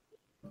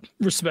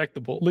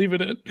 Respectable. Leave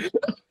it in.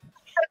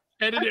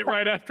 Edit it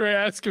right after I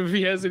ask him if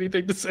he has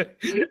anything to say.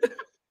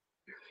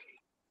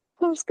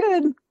 That's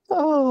good.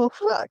 Oh,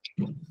 fuck.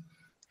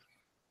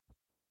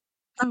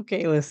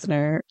 Okay,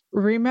 listener.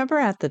 Remember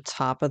at the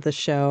top of the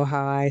show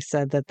how I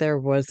said that there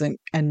wasn't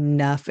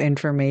enough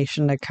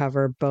information to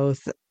cover both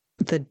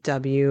the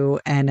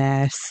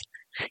WNS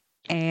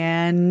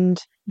and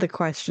the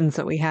questions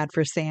that we had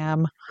for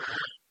Sam?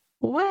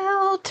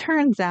 Well,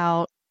 turns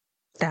out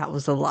that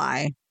was a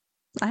lie.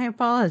 I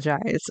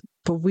apologize,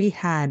 but we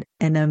had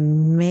an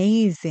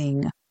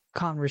amazing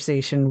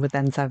conversation with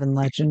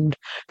N7theLegend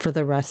for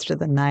the rest of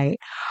the night.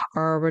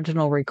 Our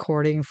original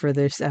recording for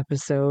this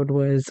episode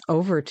was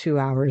over 2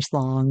 hours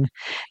long,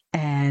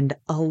 and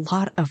a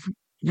lot of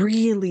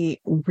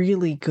really,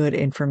 really good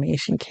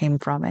information came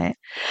from it.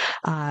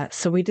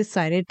 So we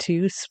decided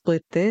to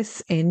split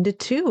this into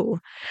two.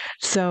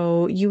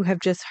 So you have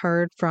just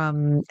heard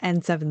from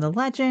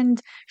N7theLegend,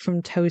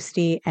 from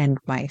Toasty, and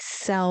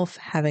myself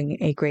having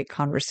a great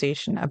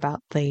conversation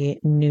about the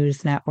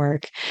news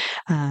network.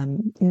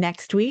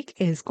 Next week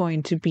is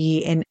going to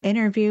be an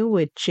interview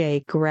with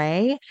Jay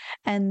Gray,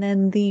 and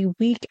then the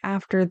week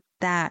after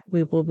that,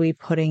 we will be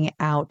putting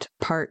out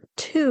part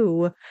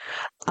 2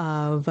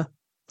 of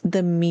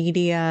the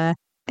media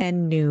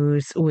and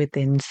news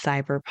within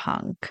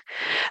Cyberpunk.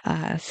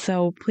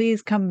 So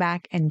please come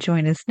back and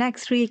join us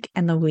next week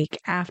and the week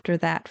after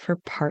that for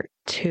part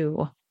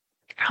 2.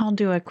 I'll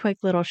do a quick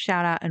little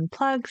shout out and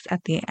plugs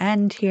at the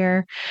end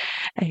here.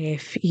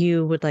 If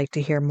you would like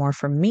to hear more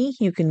from me,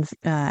 you can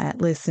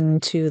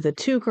listen to the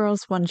Two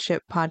Girls, One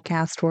Ship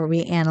podcast, where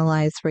we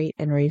analyze, rate,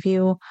 and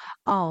review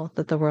all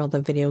that the world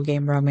of video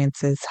game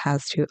romances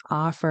has to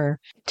offer.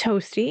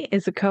 Toasty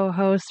is a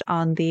co-host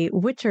on the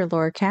Witcher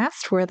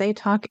Lorecast, where they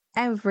talk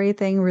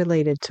everything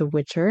related to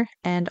Witcher,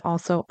 and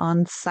also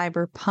on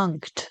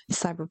Cyberpunk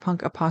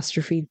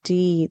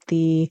 ''D,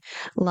 the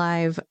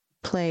live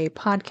play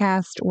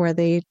podcast where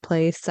they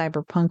play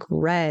Cyberpunk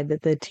Red,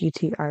 the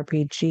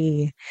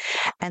TTRPG.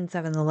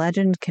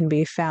 N7theLegend can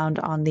be found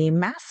on the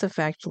Mass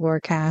Effect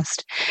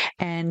Lorecast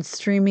and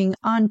streaming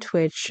on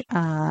Twitch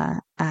at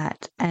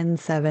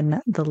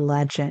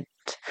N7theLegend.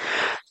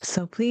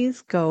 So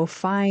please go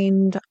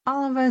find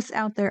all of us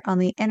out there on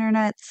the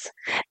internets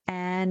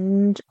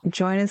and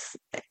join us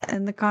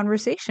in the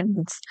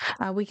conversations.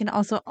 We can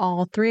also,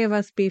 all three of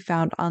us, be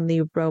found on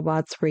the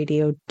Robots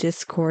Radio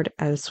Discord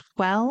as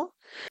well.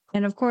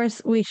 And of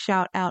course, we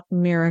shout out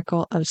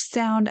Miracle of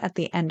Sound at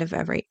the end of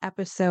every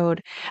episode,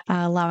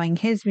 allowing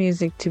his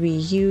music to be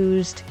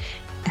used.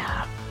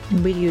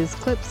 We use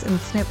clips and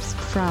snips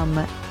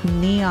from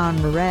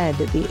Neon Red,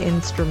 the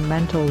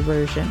instrumental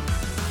version.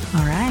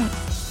 All right,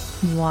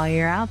 while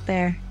you're out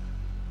there,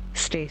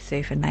 stay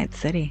safe in Night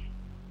City.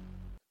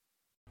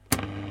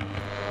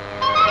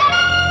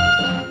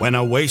 When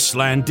a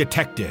wasteland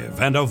detective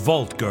and a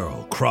vault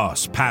girl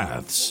cross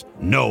paths,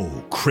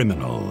 no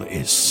criminal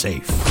is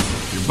safe.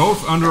 You're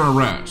both under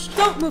arrest.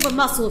 Don't move a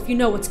muscle if you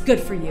know what's good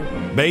for you.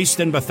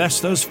 Based in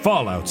Bethesda's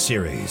Fallout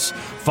series,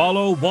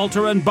 follow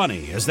Walter and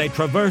Bunny as they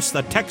traverse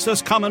the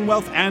Texas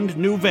Commonwealth and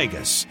New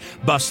Vegas,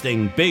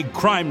 busting big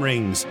crime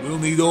rings. We'll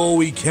need all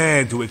we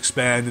can to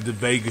expand into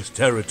Vegas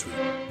territory.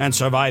 And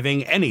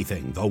surviving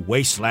anything the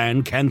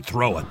wasteland can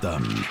throw at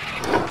them.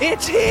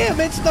 It's him!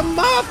 It's the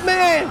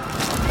Mothman!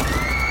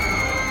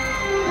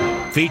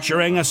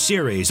 Featuring a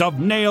series of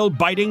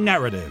nail-biting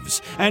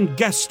narratives and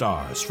guest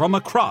stars from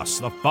across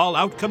the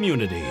Fallout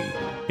community.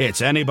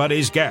 It's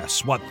anybody's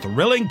guess what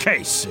thrilling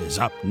case is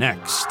up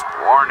next.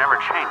 War never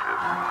changes,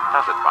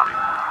 does it, Bunny?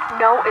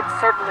 No, it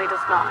certainly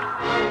does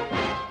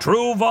not.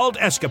 True Vault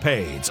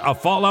Escapades, a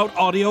Fallout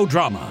audio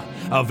drama.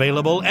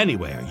 Available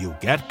anywhere you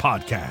get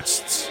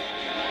podcasts.